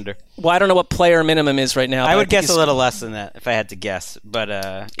good over/under. Well, I don't know what player minimum is right now. I would guess a little less than that if I had to guess.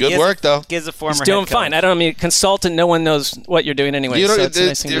 But good work, though. He's a former He's doing head coach. fine. I don't mean consultant. No one knows what you're doing anyway.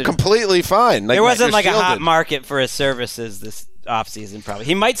 You're completely fine. There wasn't like a hot market for his services this offseason, probably.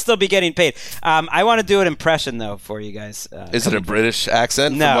 He might still be getting paid. I want to do an impression, though, for you guys. Is it a British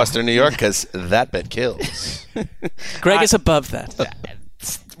accent from Western New York? Because that bit kills. Greg is above that.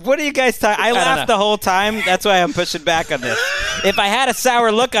 What are you guys talking? I laughed the whole time. That's why I'm pushing back on this. If I had a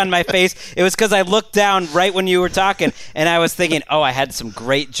sour look on my face, it was because I looked down right when you were talking, and I was thinking, I had some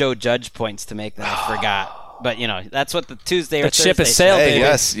great Joe Judge points to make that I forgot. But that's what the Tuesday or Thursday. Ship has sailed, baby.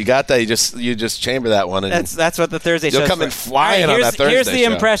 Yes, you got that. You just chamber that one. And that's what the Thursday show. You'll come in flying on that Thursday. Here's the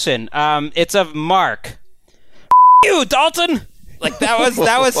impression. It's of Mark. You, Dalton. Like that was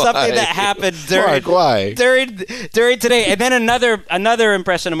something that happened during today, and then another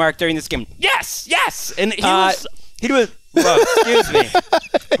impression of Mark during this game. Yes, and he was. Well, excuse me,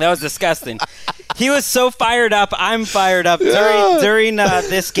 that was disgusting. He was so fired up. I'm fired up during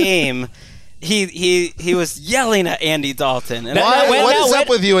this game. He was yelling at Andy Dalton. And what is up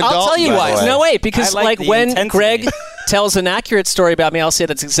with you and Dalton? I'll tell you why. No, wait, because like when intensity. Greg tells an accurate story about me, I'll say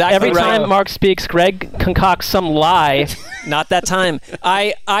that's exactly right. Every time Mark speaks, Greg concocts some lie. Not that time.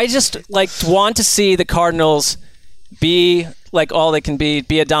 I just want to see the Cardinals be like all they can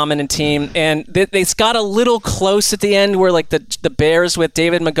be a dominant team. And they got a little close at the end where like the Bears with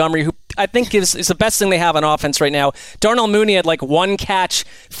David Montgomery, who I think is the best thing they have on offense right now. Darnell Mooney had like one catch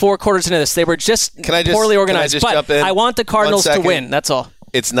 4 quarters into this. They were just poorly organized. But I want the Cardinals to win. That's all.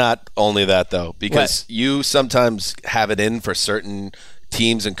 It's not only that, though, because you sometimes have it in for certain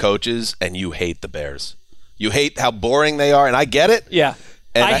teams and coaches, and you hate the Bears. You hate how boring they are, and I get it. Yeah.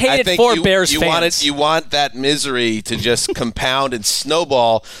 And I hate it for Bears fans. You want that misery to just compound and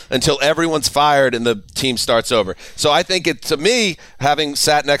snowball until everyone's fired and the team starts over. So I think to me, having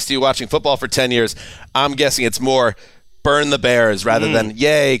sat next to you watching football for 10 years, I'm guessing it's more burn the Bears rather than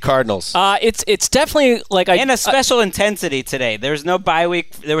yay Cardinals. It's definitely like and a special intensity today. There's no bye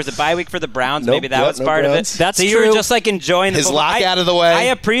week. There was a bye week for the Browns. Maybe that was part of it. That's so true. You were just like enjoying his lock out of the way. I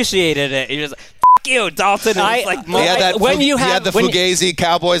appreciated it. You're just you, Dalton. He had the Fugazi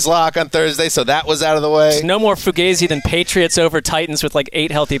Cowboys lock on Thursday, so that was out of the way. There's no more Fugazi than Patriots over Titans with like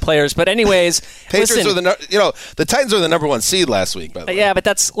 8 healthy players. But anyways, Patriots were the Titans were the number 1 seed last week. By the way, yeah, but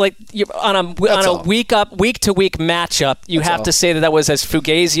that's like on a week to week matchup, you have to say that was as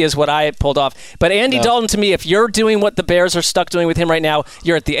Fugazi as what I pulled off. But Andy Dalton, to me, if you're doing what the Bears are stuck doing with him right now,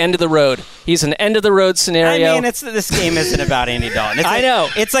 you're at the end of the road. He's an end of the road scenario. I mean, this game isn't about Andy Dalton. I know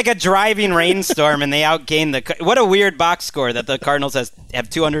it's like a driving rainstorm. And they outgained what a weird box score that the Cardinals have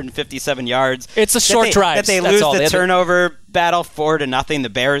 257 yards. It's a short drive. That they lose the turnover battle 4-0. The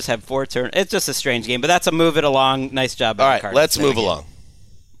Bears have 4 turnovers. It's just a strange game, but that's a move it along. Nice job. All right, let's move along.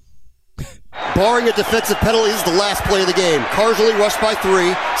 Barring a defensive penalty, this is the last play of the game. Carsey rushed by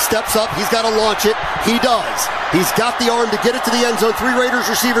 3, steps up, he's got to launch it. He does. He's got the arm to get it to the end zone. 3 Raiders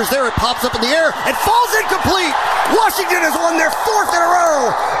receivers there. It pops up in the air and falls incomplete. Washington has won their 4th in a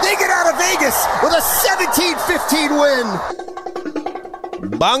row. They get out of Vegas with a 17-15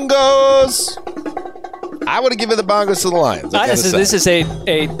 win. Bongos. I would have given the Bongos to the Lions. This is a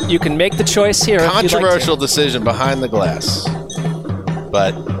you can make the choice here. Controversial decision behind the glass.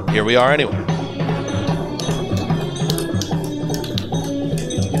 But here we are anyway.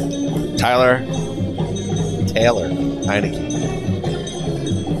 Taylor Heineke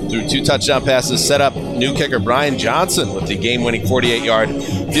threw 2 touchdown passes, set up new kicker Brian Johnson with the game-winning 48-yard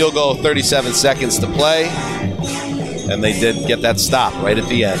field goal, 37 seconds to play. And they did get that stop right at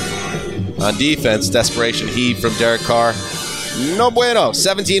the end. On defense, desperation heave from Derek Carr. No bueno.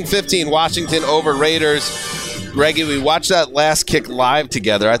 17-15, Washington over Raiders. Greggy, we watched that last kick live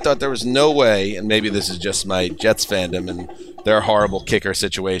together. I thought there was no way, and maybe this is just my Jets fandom and their horrible kicker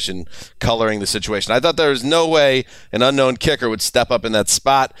situation coloring the situation. I thought there was no way an unknown kicker would step up in that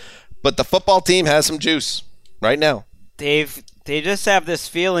spot, but the football team has some juice right now. Dave, they just have this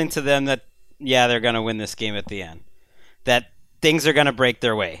feeling to them that, they're going to win this game at the end. That things are going to break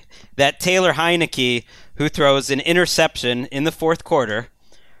their way. That Taylor Heineke, who throws an interception in the 4th quarter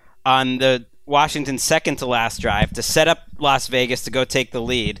on the Washington's second to last drive to set up Las Vegas to go take the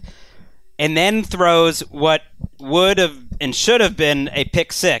lead, and then throws what would have and should have been a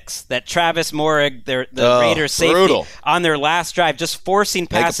pick 6 that Travis Morig, the Raiders safety, brutal. On their last drive, just forcing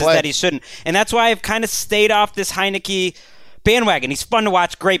passes that he shouldn't. And that's why I've kind of stayed off this Heineke bandwagon. He's fun to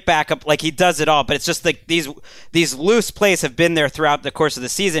watch, great backup, like he does it all, but it's just like these loose plays have been there throughout the course of the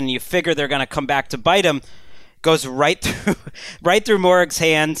season, and you figure they're going to come back to bite him. Goes right through Morig's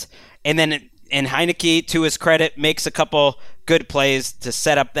hands, and then and Heineke, to his credit, makes a couple good plays to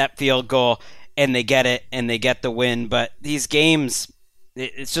set up that field goal, and they get it, and they get the win. But these games,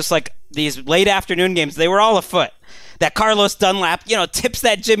 it's just like these late afternoon games, they were all afoot. That Carlos Dunlap, tips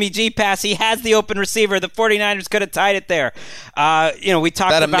that Jimmy G pass. He has the open receiver. The 49ers could have tied it there. We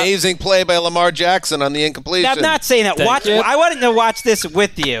talked about... That amazing play by Lamar Jackson on the incompletion. I'm not saying that. I wanted to watch this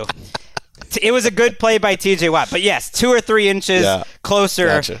with you. It was a good play by TJ Watt. But yes, 2 or 3 inches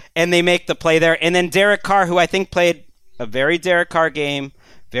closer, and they make the play there. And then Derek Carr, who I think played a very Derek Carr game,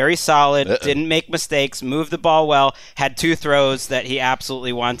 very solid, didn't make mistakes, moved the ball well, had 2 throws that he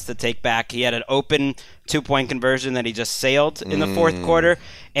absolutely wants to take back. He had an open 2-point conversion that he just sailed in the 4th quarter,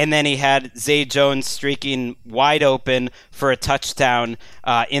 and then he had Zay Jones streaking wide open for a touchdown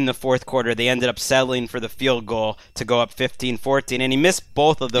in the 4th quarter. They ended up settling for the field goal to go up 15-14, and he missed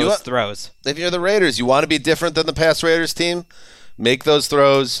both of those throws. If you're the Raiders, you want to be different than the past Raiders team, make those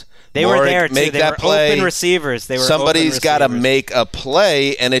throws. They were there, too. They were open receivers. Somebody's got to make a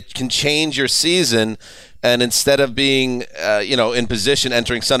play, and it can change your season. And instead of being, in position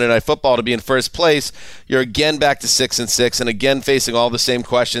entering Sunday Night Football to be in first place, you're again back to 6-6, and again facing all the same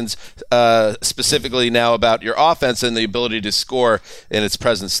questions, specifically now about your offense and the ability to score in its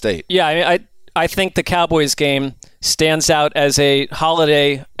present state. Yeah, I think the Cowboys game stands out as a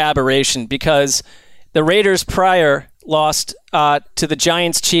holiday aberration because the Raiders prior lost to the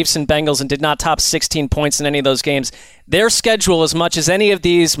Giants, Chiefs, and Bengals and did not top 16 points in any of those games. Their schedule, as much as any of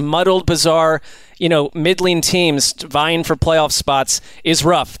these muddled, bizarre, middling teams vying for playoff spots, is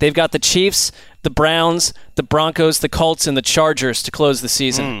rough. They've got the Chiefs, the Browns, the Broncos, the Colts, and the Chargers to close the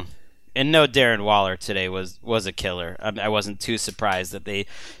season. And no Darren Waller today was a killer. I wasn't too surprised that they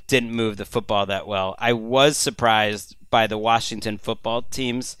didn't move the football that well. I was surprised by the Washington football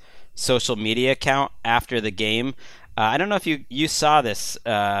team's social media account after the game. I don't know if you saw this,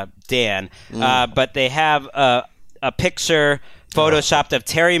 Dan, but they have a picture photoshopped of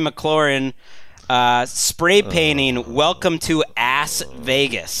Terry McLaurin spray painting "Welcome to Ass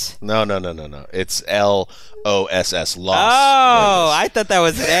Vegas." No. It's LOSS. Loss. Oh, I thought that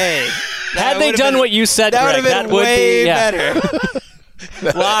was an A. Had they done what you said, that Greg, would have been way better.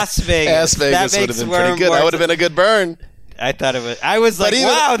 Las Vegas. Ass Vegas would have been pretty good. That would have been a good burn. I thought it was. I was like,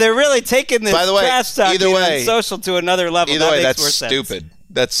 wow, they're really taking this trash talking on social to another level. Either way, that's stupid. Sense.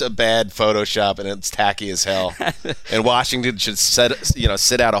 That's a bad Photoshop, and it's tacky as hell. And Washington should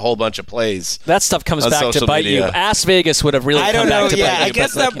sit out a whole bunch of plays. That stuff comes back to bite you. Ass Vegas would have really come back to bite you. I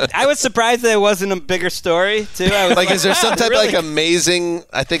guess I was surprised that it wasn't a bigger story too. I was like, is there some type of amazing?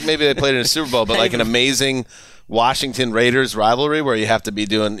 I think maybe they played in a Super Bowl, but like an amazing Washington Raiders rivalry where you have to be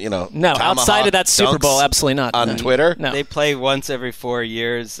doing, no, outside of that Super Bowl, absolutely not. On Twitter? No. They play once every 4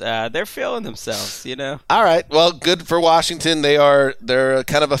 years. They're feeling themselves, All right. Well, good for Washington. They're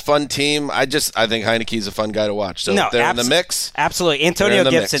kind of a fun team. I think Heineke's a fun guy to watch. So they're in the mix. Absolutely. Antonio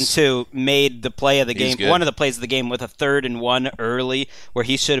Gibson, too, made the play of the game, one of the plays of the game with a 3rd and 1 early where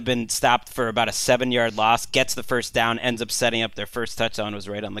he should have been stopped for about a 7-yard loss, gets the first down, ends up setting up their first touchdown, was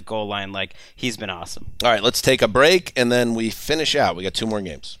right on the goal line. Like, he's been awesome. All right, let's take a break, and then we finish out. We got 2 more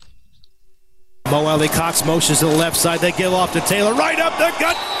games. Mo Alley Cox motions to the left side. They give off to Taylor. Right up the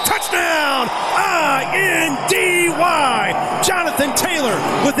gut. Touchdown! I-N-D-Y! Jonathan Taylor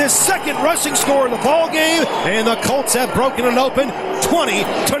with his 2nd rushing score in the ball game, and the Colts have broken it open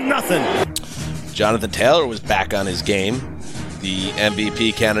 20-0. Jonathan Taylor was back on his game. The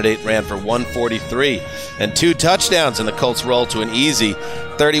MVP candidate ran for 143 and 2 touchdowns, and the Colts roll to an easy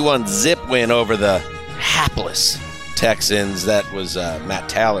 31-zip win over the hapless Texans. That was Matt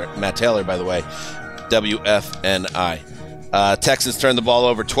Taylor, by the way, WFNI. Texans turned the ball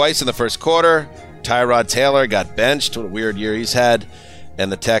over twice in the first quarter. Tyrod Taylor got benched. What a weird year he's had.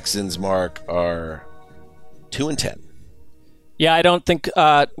 And the Texans, Mark, are 2-10. Yeah, I don't think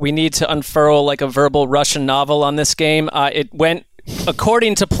we need to unfurl like a verbal Russian novel on this game. It went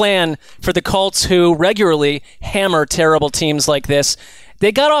according to plan for the Colts, who regularly hammer terrible teams like this.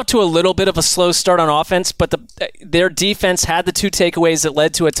 They got off to a little bit of a slow start on offense, but their defense had the 2 takeaways that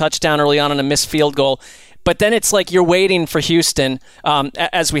led to a touchdown early on and a missed field goal. But then it's like you're waiting for Houston,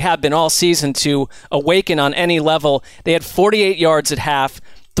 as we have been all season, to awaken on any level. They had 48 yards at half,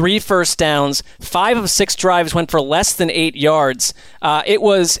 3 first downs, 5 of 6 drives went for less than 8 yards. It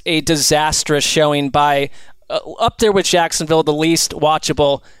was a disastrous showing by up there with Jacksonville, the least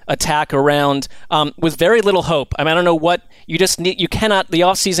watchable attack around, with very little hope. I mean, I don't know what you just need. You cannot. The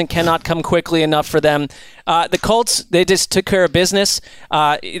offseason cannot come quickly enough for them. The Colts, they just took care of business.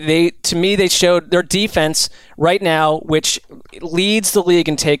 They showed their defense right now, which leads the league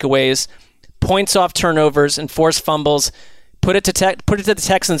in takeaways, points off turnovers, and forced fumbles. Put it to the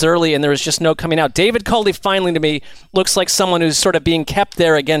Texans early, and there was just no coming out. David Culley finally, to me, looks like someone who's sort of being kept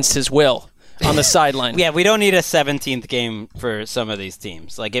there against his will on the sideline. Yeah, we don't need a 17th game for some of these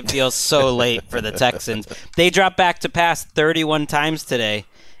teams. Like, it feels so late for the Texans. They dropped back to pass 31 times today,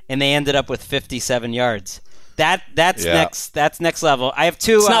 and they ended up with 57 yards. That's next level. I have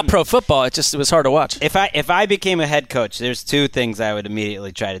 2. It's not pro football. It was hard to watch. If I became a head coach, there's 2 things I would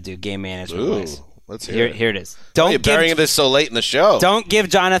immediately try to do game management wise. Let's hear it. Here it is. You're burying this so late in the show. Don't give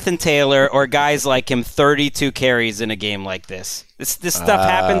Jonathan Taylor or guys like him 32 carries in a game like this. This stuff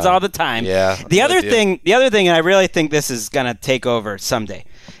happens all the time. Yeah. The other thing, and I really think this is going to take over someday.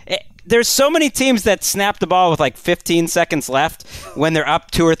 There's so many teams that snap the ball with like 15 seconds left when they're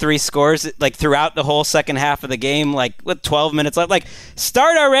up 2 or 3 scores, like throughout the whole second half of the game, like with 12 minutes left. Like,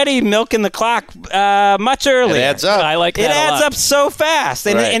 start already milking the clock much earlier. It adds up. I like that. It adds a lot. up so fast.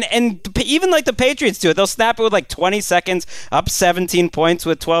 And, right. and even like the Patriots do it. They'll snap it with like 20 seconds, up 17 points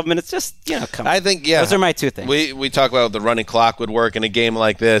with 12 minutes. Just, come on. I think, yeah. Those are my 2 things. We talk about the running clock would work in a game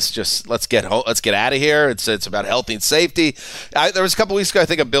like this. Just let's get out of here. It's about health and safety. There was a couple weeks ago, I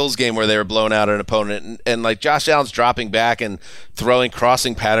think, a Bills game where where they were blowing out an opponent, and like Josh Allen's dropping back and throwing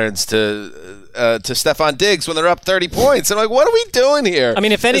crossing patterns to Stephon Diggs when they're up 30 points. I'm like, what are we doing here? I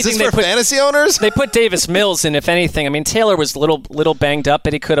mean, if anything, is this for fantasy owners? They put Davis Mills in. If anything, I mean, Taylor was a little banged up,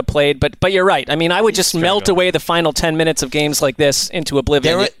 but he could have played. But you're right. I mean, I would just melt away the final 10 minutes of games like this into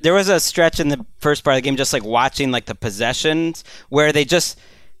oblivion. There was a stretch in the first part of the game, just like watching like the possessions where they just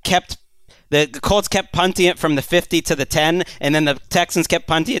kept. The Colts kept punting it from the 50 to the 10, and then the Texans kept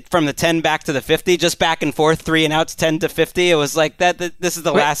punting it from the 10 back to the 50, just back and forth, 3 and outs, 10 to 50. It was like that. This is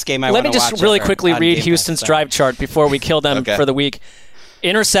the last game I want to watch. Let me just really quickly read Houston's drive chart before we kill them for the week.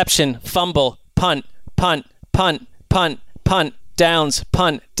 Interception, fumble, punt, punt, punt, punt, punt, downs,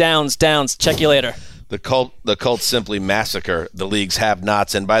 punt, downs, downs. Check you later. The Colts simply massacre the league's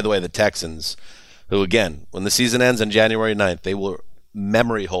have-nots. And by the way, the Texans, who, again, when the season ends on January 9th, they will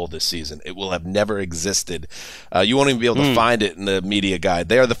memory hole this season. It will have never existed. You won't even be able to find it in the media guide.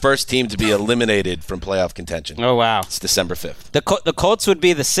 They are the first team to be eliminated from playoff contention. Oh, wow. It's December 5th. The Colts would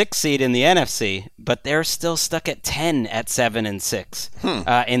be the 6th seed in the NFC, but they're still stuck at 10 at 7 and 6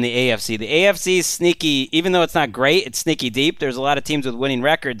 in the AFC. The AFC is sneaky, even though it's not great, it's sneaky deep. There's a lot of teams with winning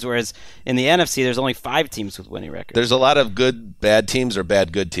records, whereas in the NFC, there's only 5 teams with winning records. There's a lot of good bad teams or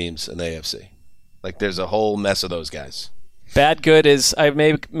bad good teams in the AFC. Like, there's a whole mess of those guys. Bad good is I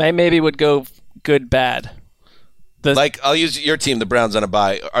maybe would go good bad. Like, I'll use your team, the Browns, on a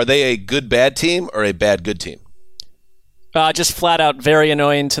bye. Are they a good bad team or a bad good team? Just flat out very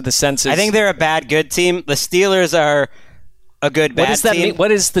annoying to the senses. I think they're a bad good team. The Steelers are a good bad team. What does that mean?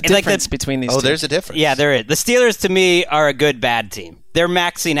 What is the difference between these two? Oh, there's a difference. Yeah, there is. The Steelers, to me, are a good bad team. They're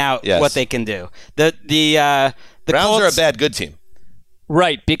maxing out what they can do. The Browns Colts are a bad good team.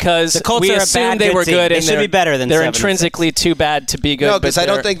 Right, because the Colts we are a assumed bad they good were team. good, They and should be better than they're 7 intrinsically too bad to be good. No, because I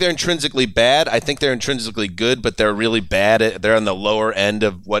don't think they're intrinsically bad. I think they're intrinsically good, but they're really bad. They're on the lower end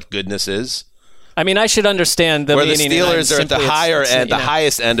of what goodness is. I mean, I should understand the meaning. Where the meaning. Steelers are at the higher end, the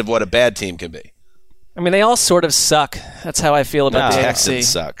highest end of what a bad team can be. I mean, they all sort of suck. That's how I feel about the Texans AFC.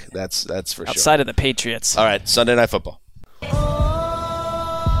 suck. That's for sure. Outside of the Patriots. All right, Sunday Night Football.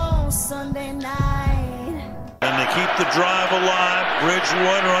 Sunday night. And they keep the drive alive.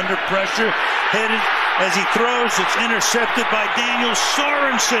 Bridgewater under pressure. Headed as he throws. It's intercepted by Daniel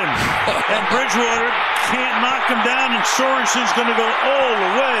Sorensen. And Bridgewater can't knock him down. And Sorensen's going to go all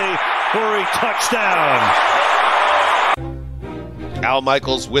the way for a touchdown. Al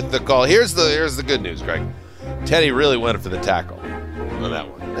Michaels with the call. Here's the good news, Greg. Teddy really went for the tackle on that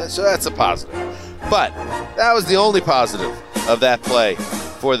one. So that's a positive. But that was the only positive of that play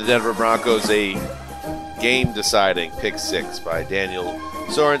for the Denver Broncos. A game-deciding pick six by Daniel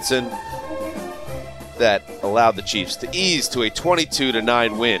Sorensen that allowed the Chiefs to ease to a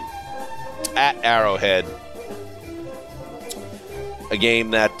 22-9 win at Arrowhead. A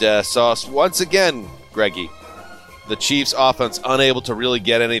game that saw us once again, Greggy, the Chiefs' offense unable to really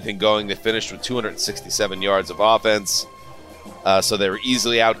get anything going. They finished with 267 yards of offense, so they were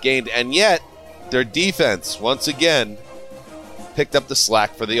easily outgained. And yet, their defense, once again, picked up the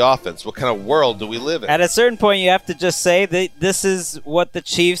slack for the offense. What kind of world do we live in? At a certain point, you have to just say that this is what the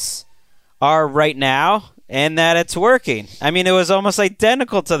Chiefs are right now, and that it's working. I mean, it was almost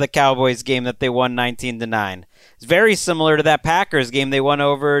identical to the Cowboys game that they won 19-9. It's very similar to that Packers game they won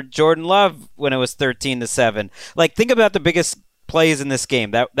over Jordan Love when it was 13-7. Like, think about the biggest plays in this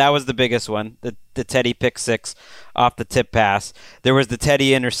game. That was the biggest one, the Teddy pick six off the tip pass. There was the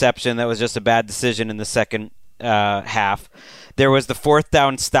Teddy interception that was just a bad decision in the second half. There was the fourth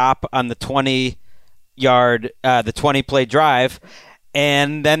down stop on the 20-yard, the 20-play drive.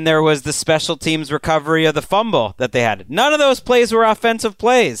 And then there was the special teams recovery of the fumble that they had. None of those plays were offensive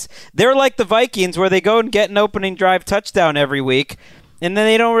plays. They're like the Vikings where they go and get an opening drive touchdown every week, and then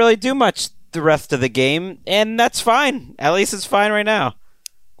they don't really do much the rest of the game, and that's fine. At least it's fine right now.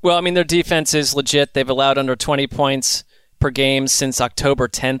 Well, I mean, their defense is legit. They've allowed under 20 points per game since October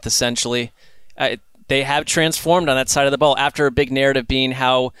 10th, essentially. They have transformed on that side of the ball after a big narrative being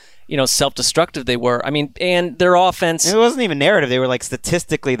how self-destructive they were. I mean, and their offense... It wasn't even narrative. They were, like,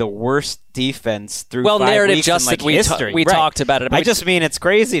 statistically the worst defense through 5 narrative weeks just in, like, that we history. We talked about it. I just mean it's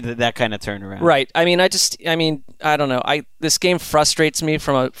crazy that kind of turnaround. Right. I mean, I don't know. This game frustrates me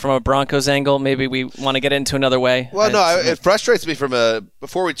from a Broncos angle. Maybe we want to get into another way. Well, it frustrates me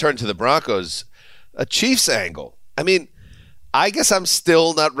before we turn to the Broncos, a Chiefs angle. I mean, I guess I'm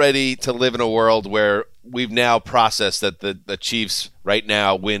still not ready to live in a world where we've now processed that the Chiefs right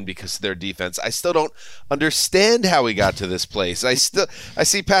now win because of their defense. I still don't understand how we got to this place. I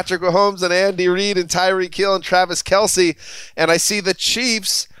see Patrick Mahomes and Andy Reid and Tyreek Hill and Travis Kelce, and I see the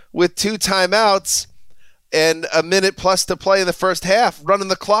Chiefs with 2 timeouts and a minute plus to play in the first half, running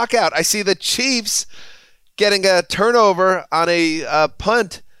the clock out. I see the Chiefs getting a turnover on a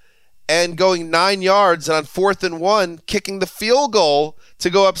punt and going 9 yards on 4th and 1, kicking the field goal to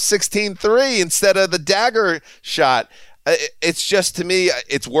go up 16-3 instead of the dagger shot. It's just, to me,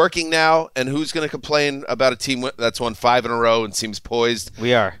 it's working now, and who's going to complain about a team that's won 5 in a row and seems poised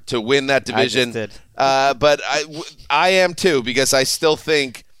to win that division? I just did. But I am too, because I still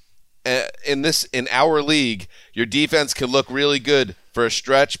think in our league, your defense can look really good for a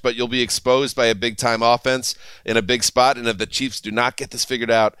stretch, but you'll be exposed by a big-time offense in a big spot, and if the Chiefs do not get this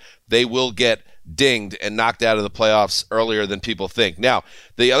figured out, they will get dinged and knocked out of the playoffs earlier than people think. Now,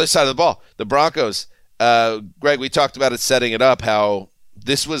 the other side of the ball, the Broncos, Greg, we talked about it setting it up, how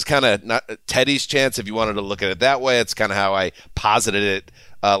this was kind of not Teddy's chance, if you wanted to look at it that way. It's kind of how I posited it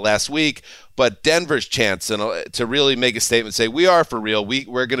last week. But Denver's chance to really make a statement, say, we are for real.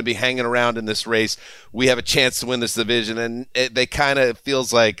 We're going to be hanging around in this race. We have a chance to win this division. And they kind of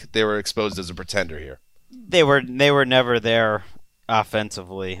feels like they were exposed as a pretender here. They were never there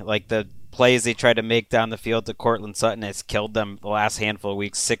offensively. Like the plays they tried to make down the field to Cortland Sutton has killed them the last handful of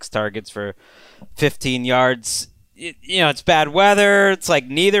weeks. 6 targets for 15 yards. It's bad weather. It's like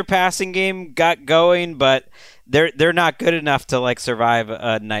neither passing game got going, but they're not good enough to like survive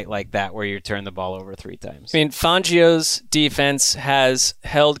a night like that where you turn the ball over 3 times. I mean, Fangio's defense has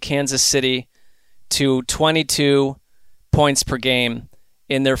held Kansas City to 22 points per game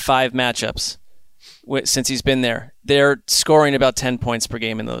in their 5 matchups since he's been there. They're scoring about 10 points per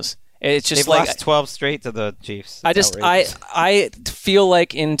game in those. It's just They've like lost 12 straight to the Chiefs. I feel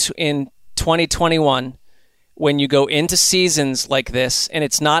like in 2021, when you go into seasons like this, and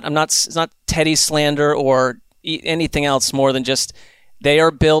it's not Teddy slander or anything else more than just they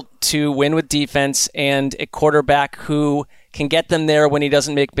are built to win with defense and a quarterback who can get them there when he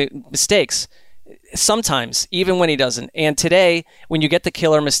doesn't make mistakes. Sometimes, even when he doesn't. And today, when you get the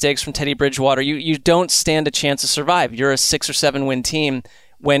killer mistakes from Teddy Bridgewater, you don't stand a chance to survive. You're a 6 or 7 win team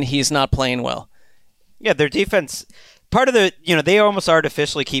when he's not playing well. Yeah, their defense, part of the, they almost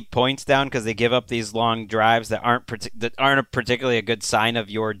artificially keep points down because they give up these long drives that aren't particularly a good sign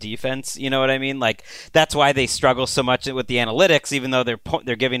of your defense. You know what I mean? Like, that's why they struggle so much with the analytics, even though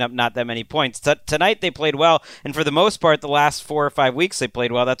they're giving up not that many points. Tonight they played well, and for the most part, the last 4 or 5 weeks they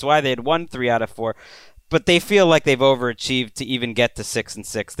played well. That's why they had won 3 out of 4. But they feel like they've overachieved to even get to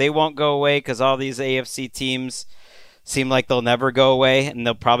 6-6. They won't go away because all these AFC teams seem like they'll never go away, and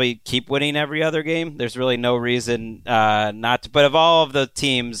they'll probably keep winning every other game. There's really no reason not to. But of all of the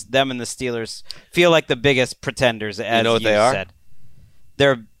teams, them and the Steelers feel like the biggest pretenders, as you know what they are? said.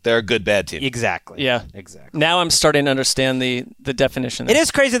 They're a good bad team. Exactly. Yeah. Exactly. Now I'm starting to understand the definition. It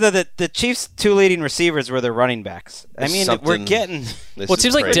is crazy, though, that the Chiefs' 2 leading receivers were their running backs. I mean, we're getting... Well, it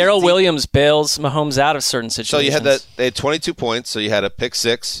seems like Darrell Williams bails Mahomes out of certain situations. So you had they had 22 points, so you had a pick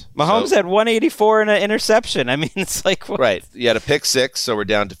 6. Mahomes had 184 and an interception. I mean, it's like... What? Right. You had a pick 6, so we're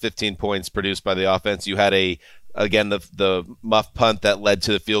down to 15 points produced by the offense. You had again, the muff punt that led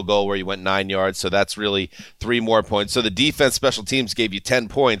to the field goal where you went 9 yards, so that's really 3 more points. So the defense, special teams gave you 10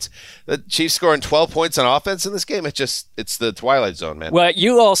 points. The Chiefs scoring 12 points on offense in this game, it's the twilight zone, man. Well,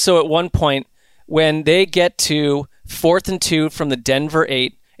 you also, at one point, when they get to 4th and 2 from the Denver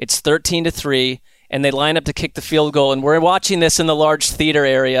 8, it's 13-3, and they line up to kick the field goal, and we're watching this in the large theater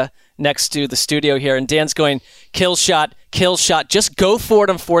area next to the studio here, and Dan's going, kill shot, just go for it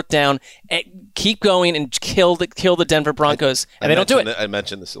on 4th down, and keep going and kill the Denver Broncos, and they don't do it. I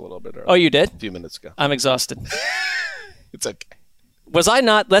mentioned this a little bit earlier. Oh, you did? A few minutes ago. I'm exhausted. It's okay. Was I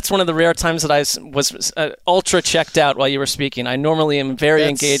not? That's one of the rare times that I was ultra checked out while you were speaking. I normally am very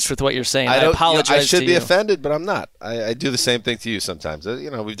engaged with what you're saying. I apologize I should to be you. Offended, but I'm not. I do the same thing to you sometimes.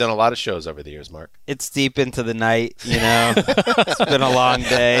 We've done a lot of shows over the years, Mark. It's deep into the night, It's been a long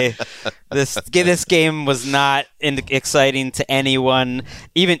day. This game was not exciting to anyone,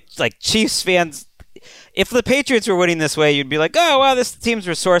 even like Chiefs fans. If the Patriots were winning this way, you'd be like, oh, wow, this team's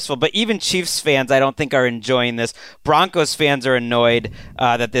resourceful. But even Chiefs fans, I don't think, are enjoying this. Broncos fans are annoyed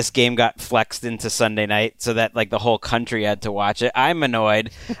that this game got flexed into Sunday night so that like the whole country had to watch it. I'm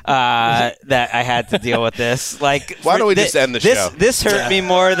annoyed that I had to deal with this. Like, why don't we just end the show? This hurt me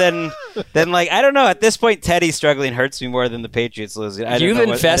more than like, I don't know. At this point, Teddy struggling hurts me more than the Patriots losing. You've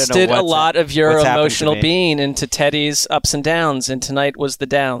invested a lot of your emotional being into Teddy's ups and downs, and tonight was the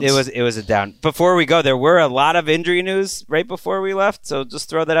downs. It was a down. Before we go, there were a lot of injury news right before we left, so just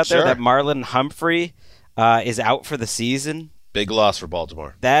throw that out there. That Marlon Humphrey is out for the season. Big loss for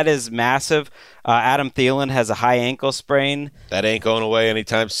Baltimore. That is massive. Adam Thielen has a high ankle sprain. That ain't going away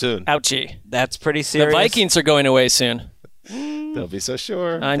anytime soon. Ouchie. That's pretty serious. The Vikings are going away soon. Don't be so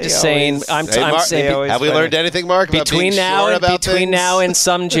sure. I'm just saying. I'm saying. Have we learned anything, Mark? About Between things? now and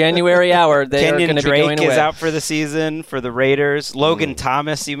some January hour, they are going to be going away. Is out for the season for the Raiders. Logan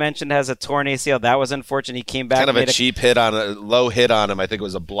Thomas, you mentioned, has a torn ACL. That was unfortunate. He came back. Kind of a cheap hit on a low hit on him. I think it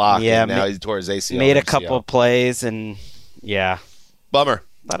was a block. Yeah. And now he tore his ACL. Made a couple of plays and bummer.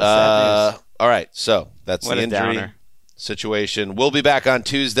 A lot of sad news. All right, so that's the injury situation. We'll be back on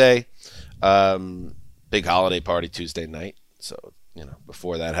Tuesday. Big holiday party Tuesday night. So,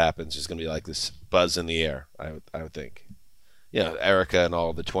 before that happens, there's going to be like this buzz in the air, I would think. Erica and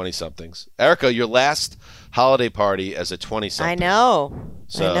all the 20-somethings. Erica, your last holiday party as a 20-something. I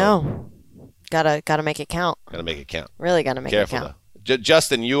know. Gotta make it count. Gotta make it count. Really gotta make it count. Though.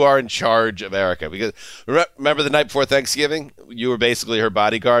 Justin, you are in charge of Erica. Because remember the night before Thanksgiving? You were basically her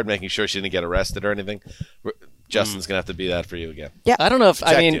bodyguard, making sure she didn't get arrested or anything. Justin's going to have to be that for you again. Yeah. I don't know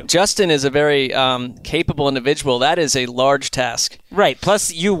if, Justin is a very capable individual. That is a large task. Right.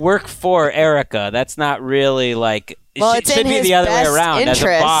 Plus, you work for Erica. That's not really like, it should be the other way around. Interest.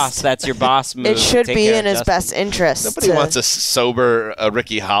 As a boss, that's your boss move. It should be in his best interest. Nobody wants a sober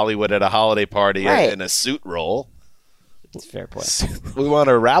Ricky Hollywood at a holiday party in a suit role. That's a fair point. We want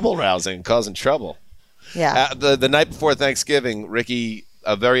her rabble-rousing, causing trouble. Yeah. The night before Thanksgiving, Ricky,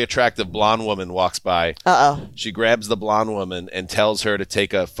 a very attractive blonde woman, walks by. Uh-oh. She grabs the blonde woman and tells her to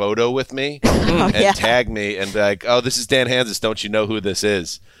take a photo with me and tag me and be like, "Oh, this is Dan Hansis. Don't you know who this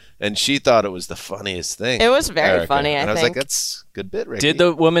is?" And she thought it was the funniest thing. It was very Erica. funny, and I was think. like, that's a good bit, Ricky. Did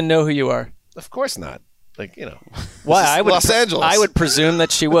the woman know who you are? Of course not. Why? Los Angeles. I would presume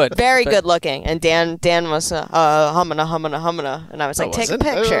that she would. Very good looking, and Dan was humming, and I was like, take a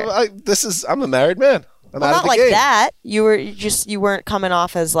picture. I'm a married man. I'm out of the not game. like that. You weren't coming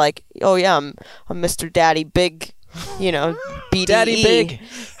off as like, oh yeah, I'm Mr. Daddy Big, BDE. Daddy Big.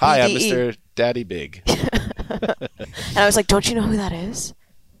 Hi, I'm Mr. Daddy Big. And I was like, don't you know who that is?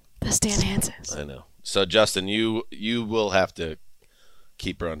 That's Dan Hansis. I know. So Justin, you will have to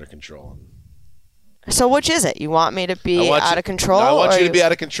keep her under control. So which is it? You want me to be out of control? No, I want you to be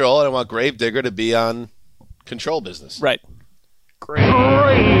out of control, and I want Gravedigger to be on control business. Right.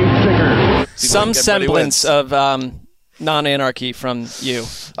 Gravedigger. Some semblance of non-anarchy from you. All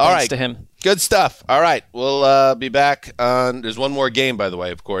thanks right. to him. Good stuff. All right. We'll be back on. There's one more game, by the way,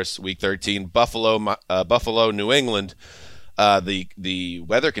 of course, Week 13. Buffalo, New England. The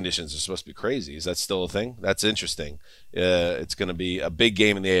weather conditions are supposed to be crazy. Is that still a thing? That's interesting. It's going to be a big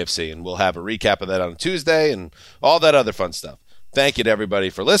game in the AFC, and we'll have a recap of that on Tuesday and all that other fun stuff. Thank you to everybody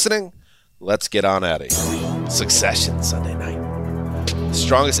for listening. Let's get on out of here. Succession Sunday night. The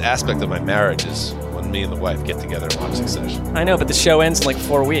strongest aspect of my marriage is when me and the wife get together and watch Succession. I know, but the show ends in like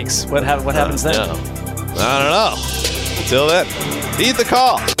 4 weeks. What happens then? I don't know. Until then, heed the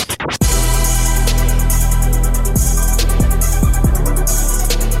call.